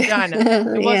and vagina.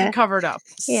 It wasn't covered up.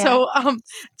 Yeah. So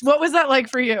what was that like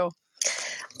for you?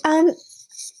 It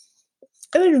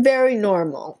was very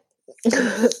normal.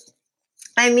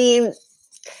 I mean,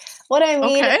 what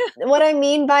I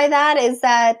mean by that is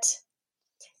that,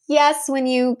 yes, when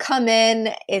you come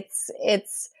in,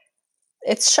 it's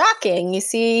shocking.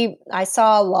 I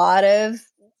saw a lot of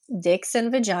dicks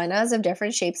and vaginas of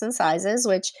different shapes and sizes,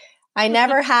 which I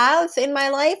never have in my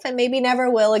life and maybe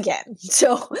never will again.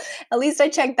 So at least I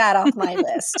checked that off my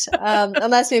list.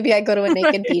 Unless maybe I go to a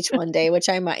naked beach one day, which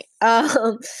I might.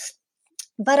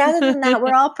 But other than that,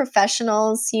 we're all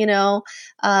professionals,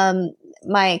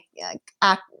 my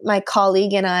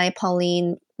colleague and I,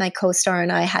 Pauline, my co-star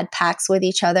and I had pacts with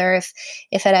each other.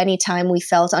 If at any time we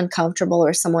felt uncomfortable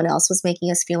or someone else was making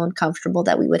us feel uncomfortable,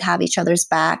 that we would have each other's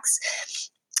backs.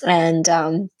 And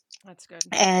that's good.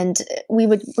 And we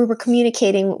were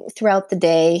communicating throughout the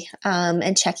day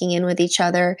and checking in with each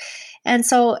other. And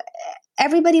so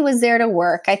everybody was there to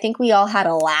work. I think we all had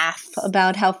a laugh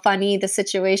about how funny the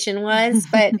situation was,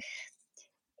 but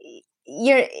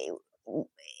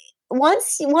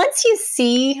once you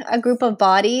see a group of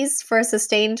bodies for a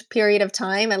sustained period of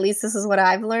time, at least this is what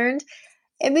I've learned,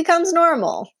 it becomes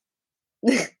normal.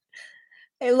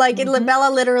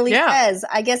 Bella literally says,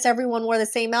 I guess everyone wore the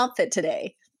same outfit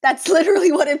today. That's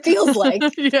literally what it feels like.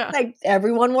 Like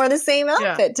everyone wore the same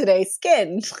outfit today.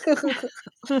 Skin.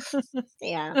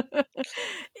 Yeah.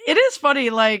 It is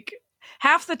funny. Like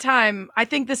half the time, I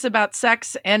think this about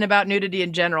sex and about nudity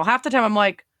in general. Half the time I'm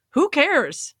like, who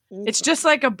cares? It's just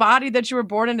like a body that you were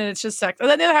born in and it's just sex. And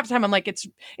then the other half the time I'm like, it's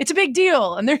a big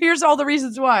deal. And here's all the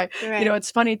reasons why. Right. It's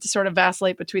funny to sort of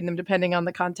vacillate between them depending on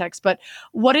the context. But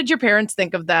what did your parents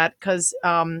think of that? Because,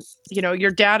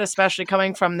 your dad, especially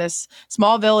coming from this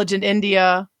small village in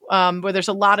India where there's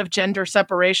a lot of gender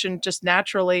separation just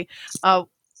naturally.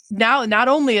 Now, not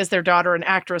only is their daughter an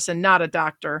actress and not a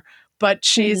doctor, but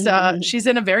she's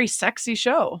in a very sexy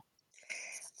show.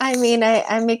 I mean,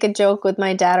 I make a joke with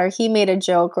my dad, or he made a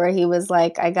joke where he was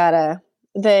like,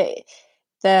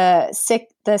 the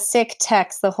Sikh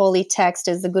text, the holy text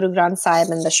is the Guru Granth Sahib,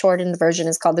 and the shortened version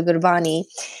is called the Gurbani.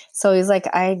 So he's like,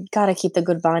 I got to keep the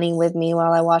Gurbani with me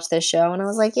while I watch this show. And I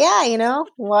was like, yeah,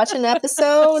 watch an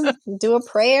episode, do a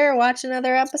prayer, watch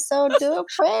another episode, do a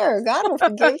prayer. God will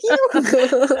forgive you.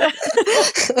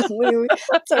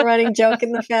 It's a running joke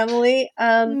in the family.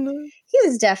 He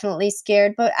was definitely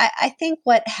scared, but I think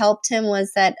what helped him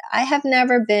was that I have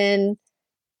never been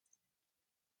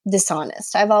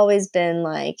dishonest. I've always been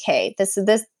like, hey, this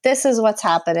is what's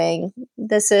happening.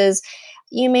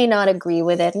 You may not agree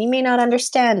with it and you may not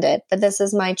understand it, but this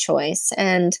is my choice.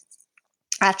 And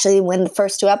actually, when the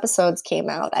first 2 episodes came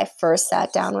out, I first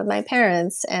sat down with my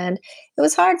parents and it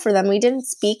was hard for them. We didn't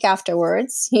speak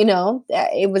afterwards,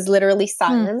 it was literally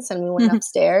silence and we went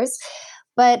upstairs.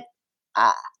 But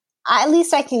at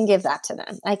least I can give that to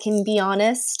them. I can be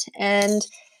honest. And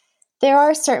there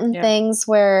are certain things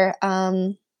where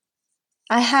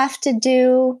I have to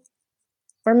do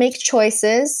or make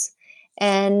choices,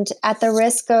 and at the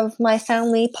risk of my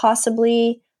family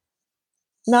possibly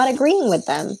not agreeing with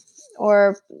them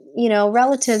or,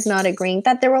 relatives not agreeing,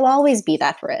 that there will always be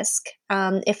that risk.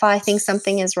 If I think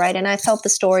something is right and I felt the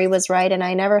story was right and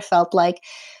I never felt like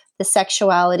the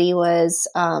sexuality was,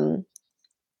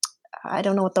 I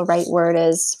don't know what the right word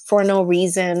is, for no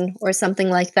reason or something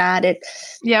like that. It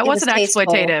wasn't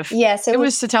exploitative. Yes, it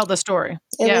was to tell the story.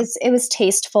 It was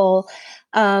tasteful,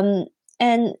 and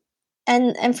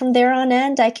from there on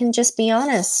end, I can just be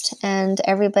honest, and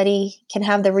everybody can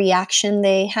have the reaction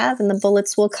they have, and the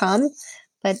bullets will come.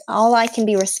 But all I can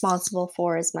be responsible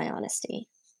for is my honesty.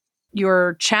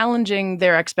 You're challenging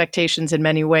their expectations in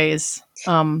many ways,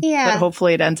 but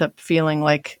hopefully it ends up feeling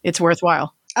like it's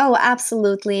worthwhile. Oh,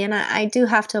 absolutely. And I do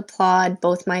have to applaud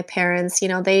both my parents.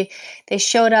 They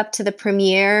showed up to the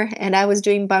premiere and I was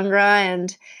doing Bhangra,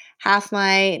 and half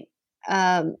my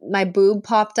my boob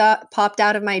popped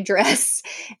out of my dress,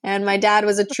 and my dad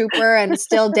was a trooper and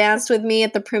still danced with me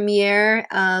at the premiere.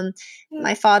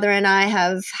 My father and I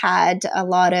have had a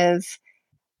lot of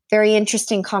very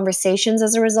interesting conversations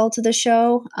as a result of the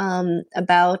show,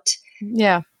 about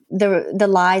the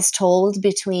lies told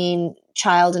between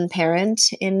child and parent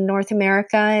in North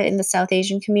America, in the South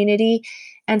Asian community.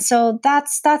 And so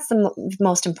that's the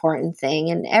most important thing,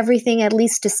 and everything, at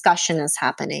least discussion is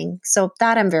happening. So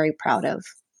that I'm very proud of.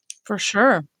 For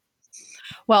sure.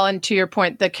 Well, and to your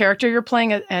point, the character you're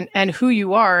playing and who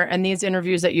you are and these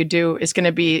interviews that you do is going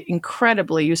to be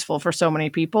incredibly useful for so many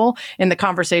people in the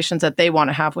conversations that they want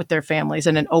to have with their families,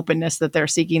 and an openness that they're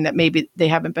seeking that maybe they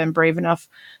haven't been brave enough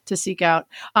to seek out.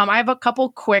 I have a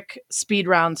couple quick speed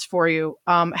rounds for you.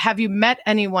 Have you met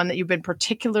anyone that you've been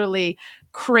particularly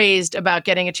crazed about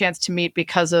getting a chance to meet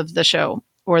because of the show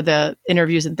or the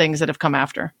interviews and things that have come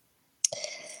after?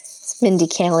 Mindy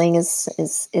Kaling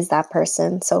is that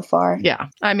person so far. Yeah.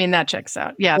 I mean, that checks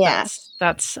out. Yeah.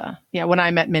 That's when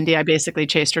I met Mindy, I basically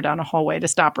chased her down a hallway to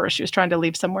stop her as she was trying to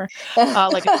leave somewhere,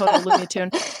 like a total Looney Tune.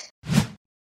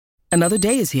 Another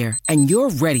day is here and you're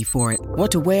ready for it. What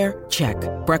to wear? Check.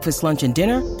 Breakfast, lunch, and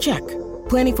dinner? Check.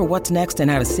 Planning for what's next and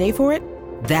how to save for it?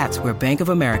 That's where Bank of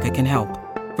America can help.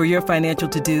 For your financial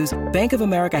to-dos, Bank of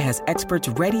America has experts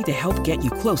ready to help get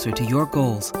you closer to your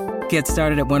goals. Get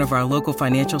started at one of our local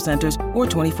financial centers or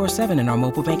 24/7 in our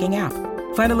mobile banking app.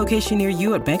 Find a location near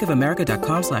you at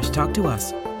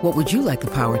bankofamerica.com/talktous. What would you like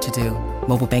the power to do?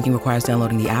 Mobile banking requires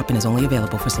downloading the app and is only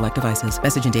available for select devices.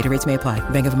 Message and data rates may apply.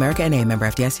 Bank of America NA, member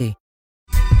FDIC.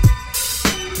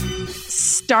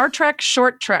 Star Trek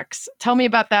short treks. Tell me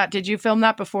about that. Did you film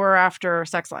that before or after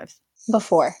Sex Lives?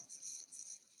 Before.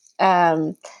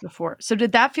 Before. So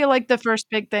did that feel like the first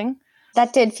big thing?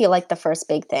 That did feel like the first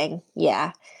big thing.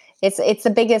 Yeah. It's the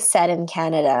biggest set in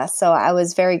Canada. So I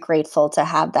was very grateful to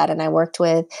have that. And I worked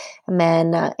with a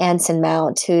man, Anson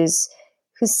Mount, who's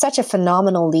such a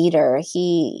phenomenal leader.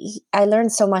 I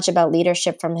learned so much about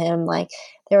leadership from him. Like,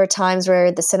 there were times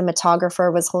where the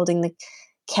cinematographer was holding the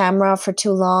camera for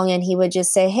too long, and he would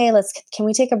just say, "Hey, can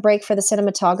we take a break for the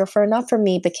cinematographer? Not for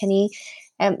me, but can he?"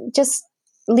 Just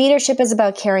leadership is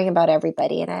about caring about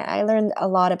everybody. And I learned a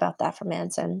lot about that from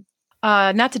Anson.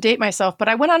 Not to date myself, but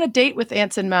I went on a date with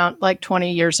Anson Mount like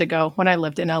 20 years ago when I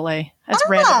lived in LA, as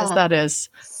random as that is.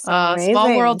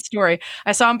 Small world story.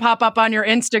 I saw him pop up on your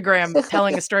Instagram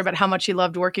telling a story about how much he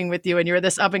loved working with you, and you were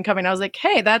this up and coming. I was like,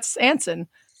 hey, that's Anson.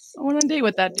 I went on a date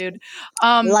with that dude.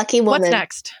 Lucky woman. What's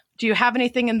next? Do you have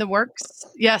anything in the works?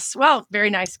 Yes. Well,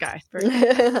 very nice guy.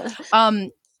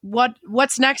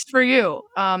 What's next for you?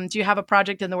 Do you have a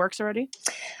project in the works already?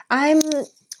 I'm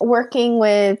working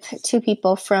with two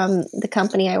people from the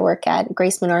company I work at,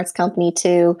 Graceman Arts Company,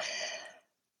 to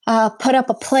put up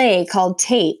a play called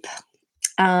Tape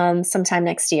sometime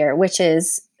next year, which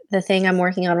is the thing I'm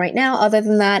working on right now. Other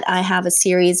than that, I have a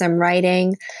series I'm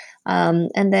writing,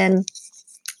 and then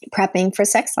prepping for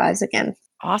Sex Lives again.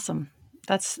 Awesome.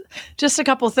 That's just a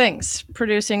couple things: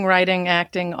 producing, writing,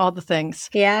 acting, all the things.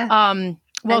 Yeah.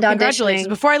 Well, congratulations.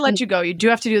 Before I let you go, you do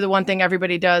have to do the one thing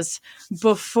everybody does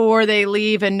before they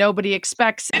leave and nobody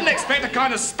expects. Didn't expect a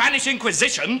kind of Spanish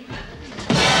Inquisition.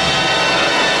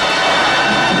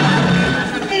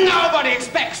 Nobody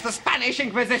expects the Spanish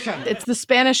Inquisition. It's the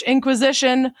Spanish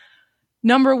Inquisition.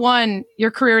 Number one,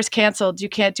 your career is canceled. You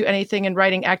can't do anything in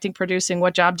writing, acting, producing.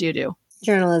 What job do you do?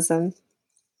 Journalism.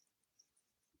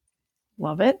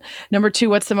 Love it. Number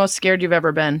two, what's the most scared you've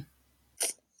ever been?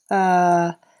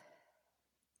 I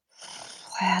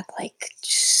had like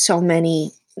so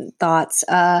many thoughts.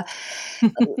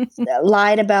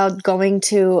 Lied about going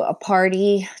to a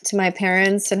party to my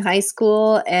parents in high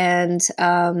school and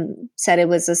said it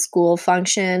was a school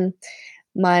function.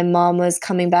 My mom was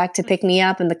coming back to pick me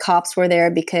up and the cops were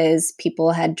there because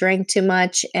people had drank too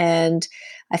much, and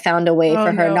I found a way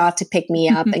for her not to pick me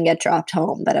up and get dropped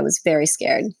home, but I was very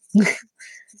scared.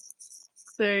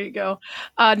 There you go.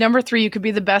 Number three, you could be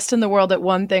the best in the world at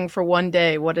one thing for one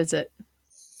day. What is it?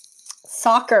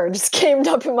 Soccer just came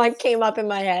up in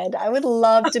my head. I would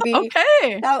love to be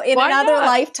okay. In another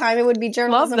lifetime. It would be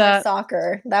journalism or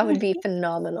soccer. That would be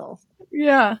phenomenal.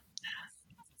 Yeah.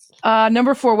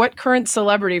 Number four, what current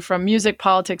celebrity from music,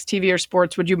 politics, TV, or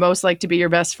sports would you most like to be your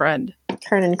best friend?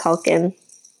 Kieran Culkin.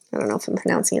 I don't know if I'm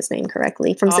pronouncing his name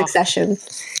correctly. From Succession.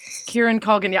 Kieran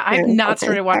Culkin. Yeah, I've not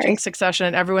started watching Succession,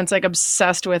 and everyone's like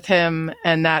obsessed with him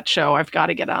and that show. I've got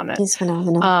to get on it. He's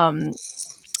phenomenal.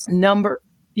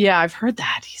 Yeah, I've heard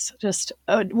that. He's just.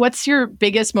 What's your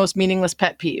biggest, most meaningless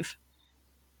pet peeve?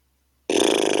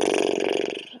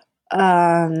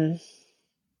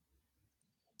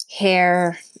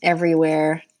 Hair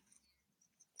everywhere.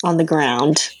 on the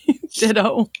ground.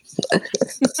 Ditto.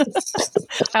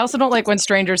 I also don't like when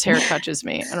strangers' hair touches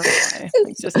me. I don't know why.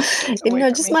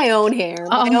 It's just my own hair.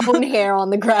 My own hair on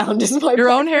the ground is my your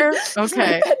own hair.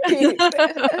 Okay.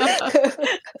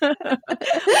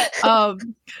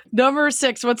 Number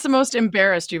 6. What's the most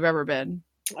embarrassed you've ever been?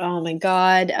 Oh my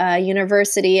God.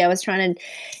 University. I was trying to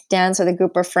dance with a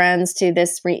group of friends to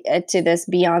this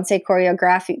Beyonce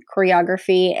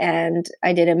choreography. And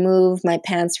I did a move. My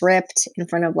pants ripped in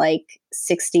front of like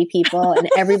 60 people and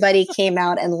everybody came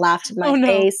out and laughed in my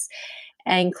face,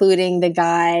 including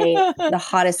the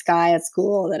hottest guy at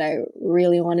school that I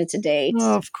really wanted to date.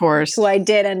 Oh, of course. Who I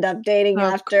did end up dating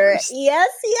after. Course. Yes.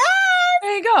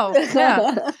 There you go.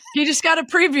 Yeah. You just got to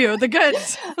preview the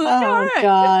goods. Oh,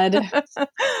 God.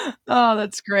 Oh,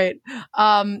 that's great.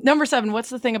 Number 7, what's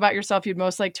the thing about yourself you'd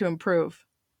most like to improve?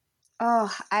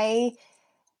 Oh, I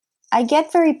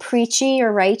get very preachy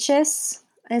or righteous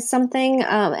as something.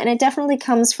 And it definitely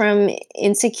comes from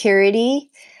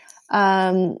insecurity.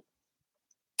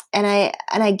 And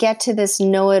I get to this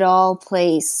know-it-all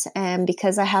place, and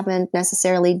because I haven't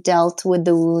necessarily dealt with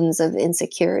the wounds of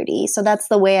insecurity. So that's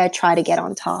the way I try to get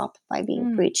on top, by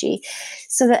being preachy.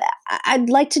 So that I'd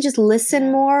like to just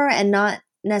listen more and not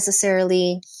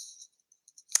necessarily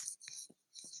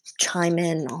chime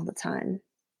in all the time,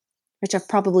 which I've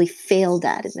probably failed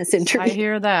at in this interview. I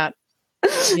hear that.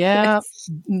 Yeah,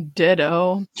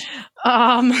 ditto.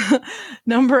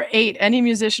 Number 8, any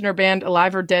musician or band,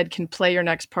 alive or dead, can play your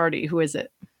next party. Who is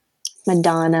it?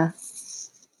 Madonna.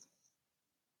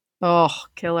 Oh,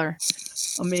 killer.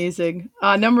 Amazing.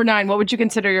 Number 9, what would you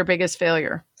consider your biggest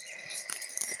failure?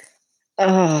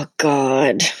 Oh,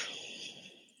 God.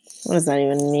 What does that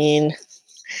even mean?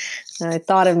 I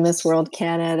thought of Miss World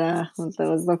Canada. That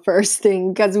was the first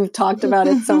thing, because we've talked about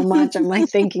it so much. I'm like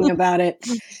thinking about it.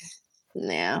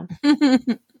 Yeah.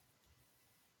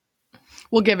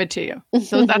 We'll give it to you.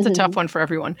 So that's a tough one for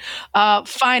everyone.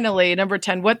 Finally, number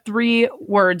 10, what 3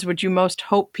 words would you most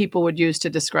hope people would use to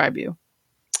describe you?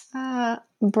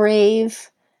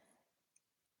 Brave,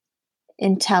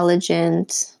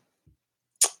 intelligent,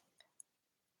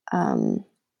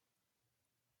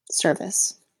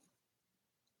 service.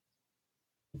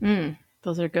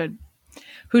 Those are good.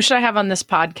 Who should I have on this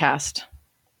podcast?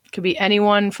 Could be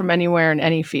anyone from anywhere in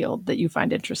any field that you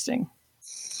find interesting.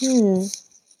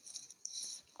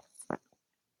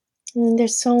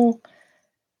 There's so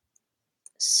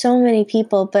many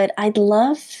people, but I'd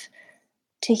love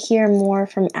to hear more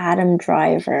from Adam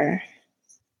Driver.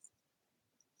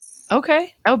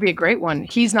 Okay, that would be a great one.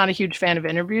 He's not a huge fan of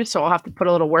interviews, so I'll have to put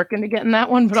a little work into getting that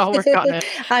one, but I'll work on it.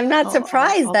 I'm not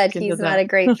surprised that he's not a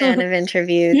great fan of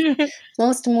interviews.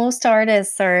 Most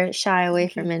artists are shy away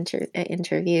from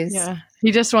interviews. Yeah,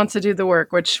 he just wants to do the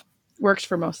work, which works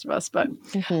for most of us. But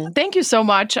thank you so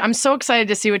much. I'm so excited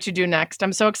to see what you do next.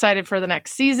 I'm so excited for the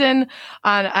next season.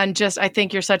 And just, I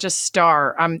think you're such a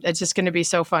star. It's just going to be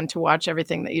so fun to watch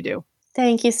everything that you do.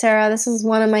 Thank you, Sarah. This is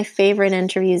one of my favorite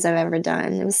interviews I've ever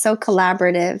done. It was so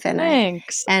collaborative. And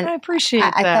thanks. I appreciate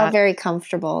that. I felt very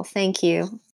comfortable. Thank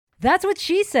you. That's what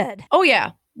she said. Oh,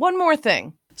 yeah. One more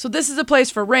thing. So this is a place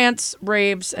for rants,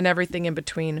 raves, and everything in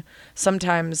between.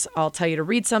 Sometimes I'll tell you to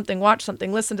read something, watch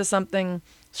something, listen to something,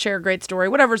 share a great story,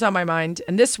 whatever's on my mind.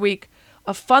 And this week,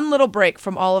 a fun little break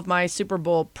from all of my Super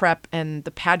Bowl prep and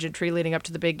the pageantry leading up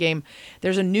to the big game.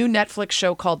 There's a new Netflix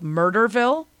show called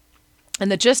Murderville. And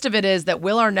the gist of it is that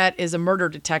Will Arnett is a murder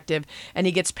detective, and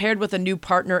he gets paired with a new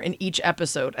partner in each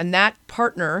episode. And that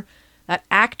partner, that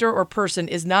actor or person,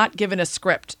 is not given a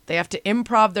script. They have to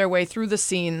improv their way through the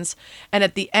scenes, and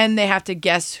at the end, they have to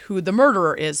guess who the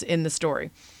murderer is in the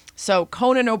story. So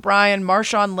Conan O'Brien,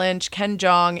 Marshawn Lynch, Ken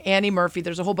Jeong, Annie Murphy,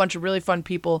 there's a whole bunch of really fun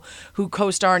people who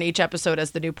co-star in each episode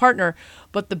as the new partner.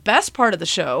 But the best part of the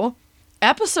show,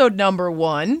 episode number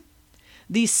 1,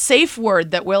 the safe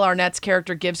word that Will Arnett's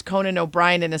character gives Conan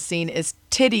O'Brien in a scene is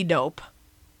titty nope.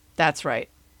 That's right.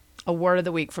 A word of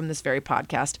the week from this very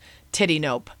podcast, titty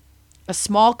nope. A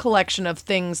small collection of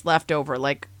things left over,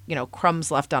 like, crumbs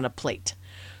left on a plate.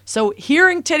 So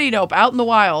hearing titty nope out in the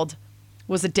wild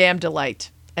was a damn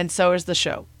delight. And so is the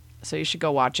show. So you should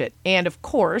go watch it. And of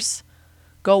course,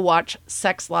 go watch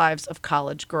Sex Lives of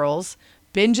College Girls.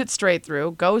 Binge it straight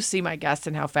through. Go see my guest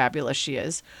and how fabulous she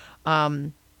is.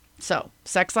 So,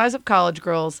 Sex Lives of College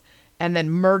Girls, and then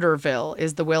Murderville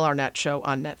is the Will Arnett show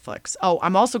on Netflix. Oh,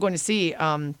 I'm also going to see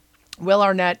Will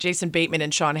Arnett, Jason Bateman,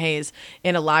 and Sean Hayes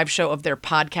in a live show of their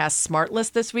podcast Smart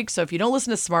List this week. So if you don't listen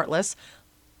to Smart List,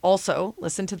 also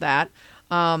listen to that.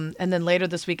 And then later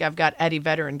this week, I've got Eddie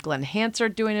Vedder and Glenn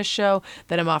Hansard doing a show.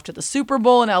 Then I'm off to the Super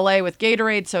Bowl in LA with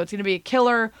Gatorade. So it's going to be a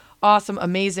killer, awesome,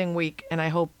 amazing week. And I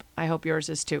hope I hope yours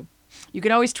is too. You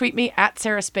can always tweet me at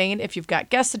Sarah Spain if you've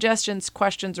got guest suggestions,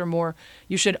 questions, or more.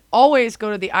 You should always go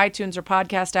to the iTunes or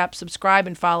podcast app, subscribe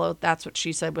and follow. That's What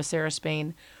She Said with Sarah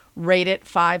Spain. Rate it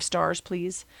 5 stars,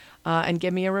 please, and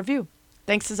give me a review.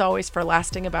 Thanks as always for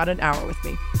lasting about an hour with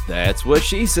me. That's What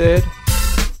She Said.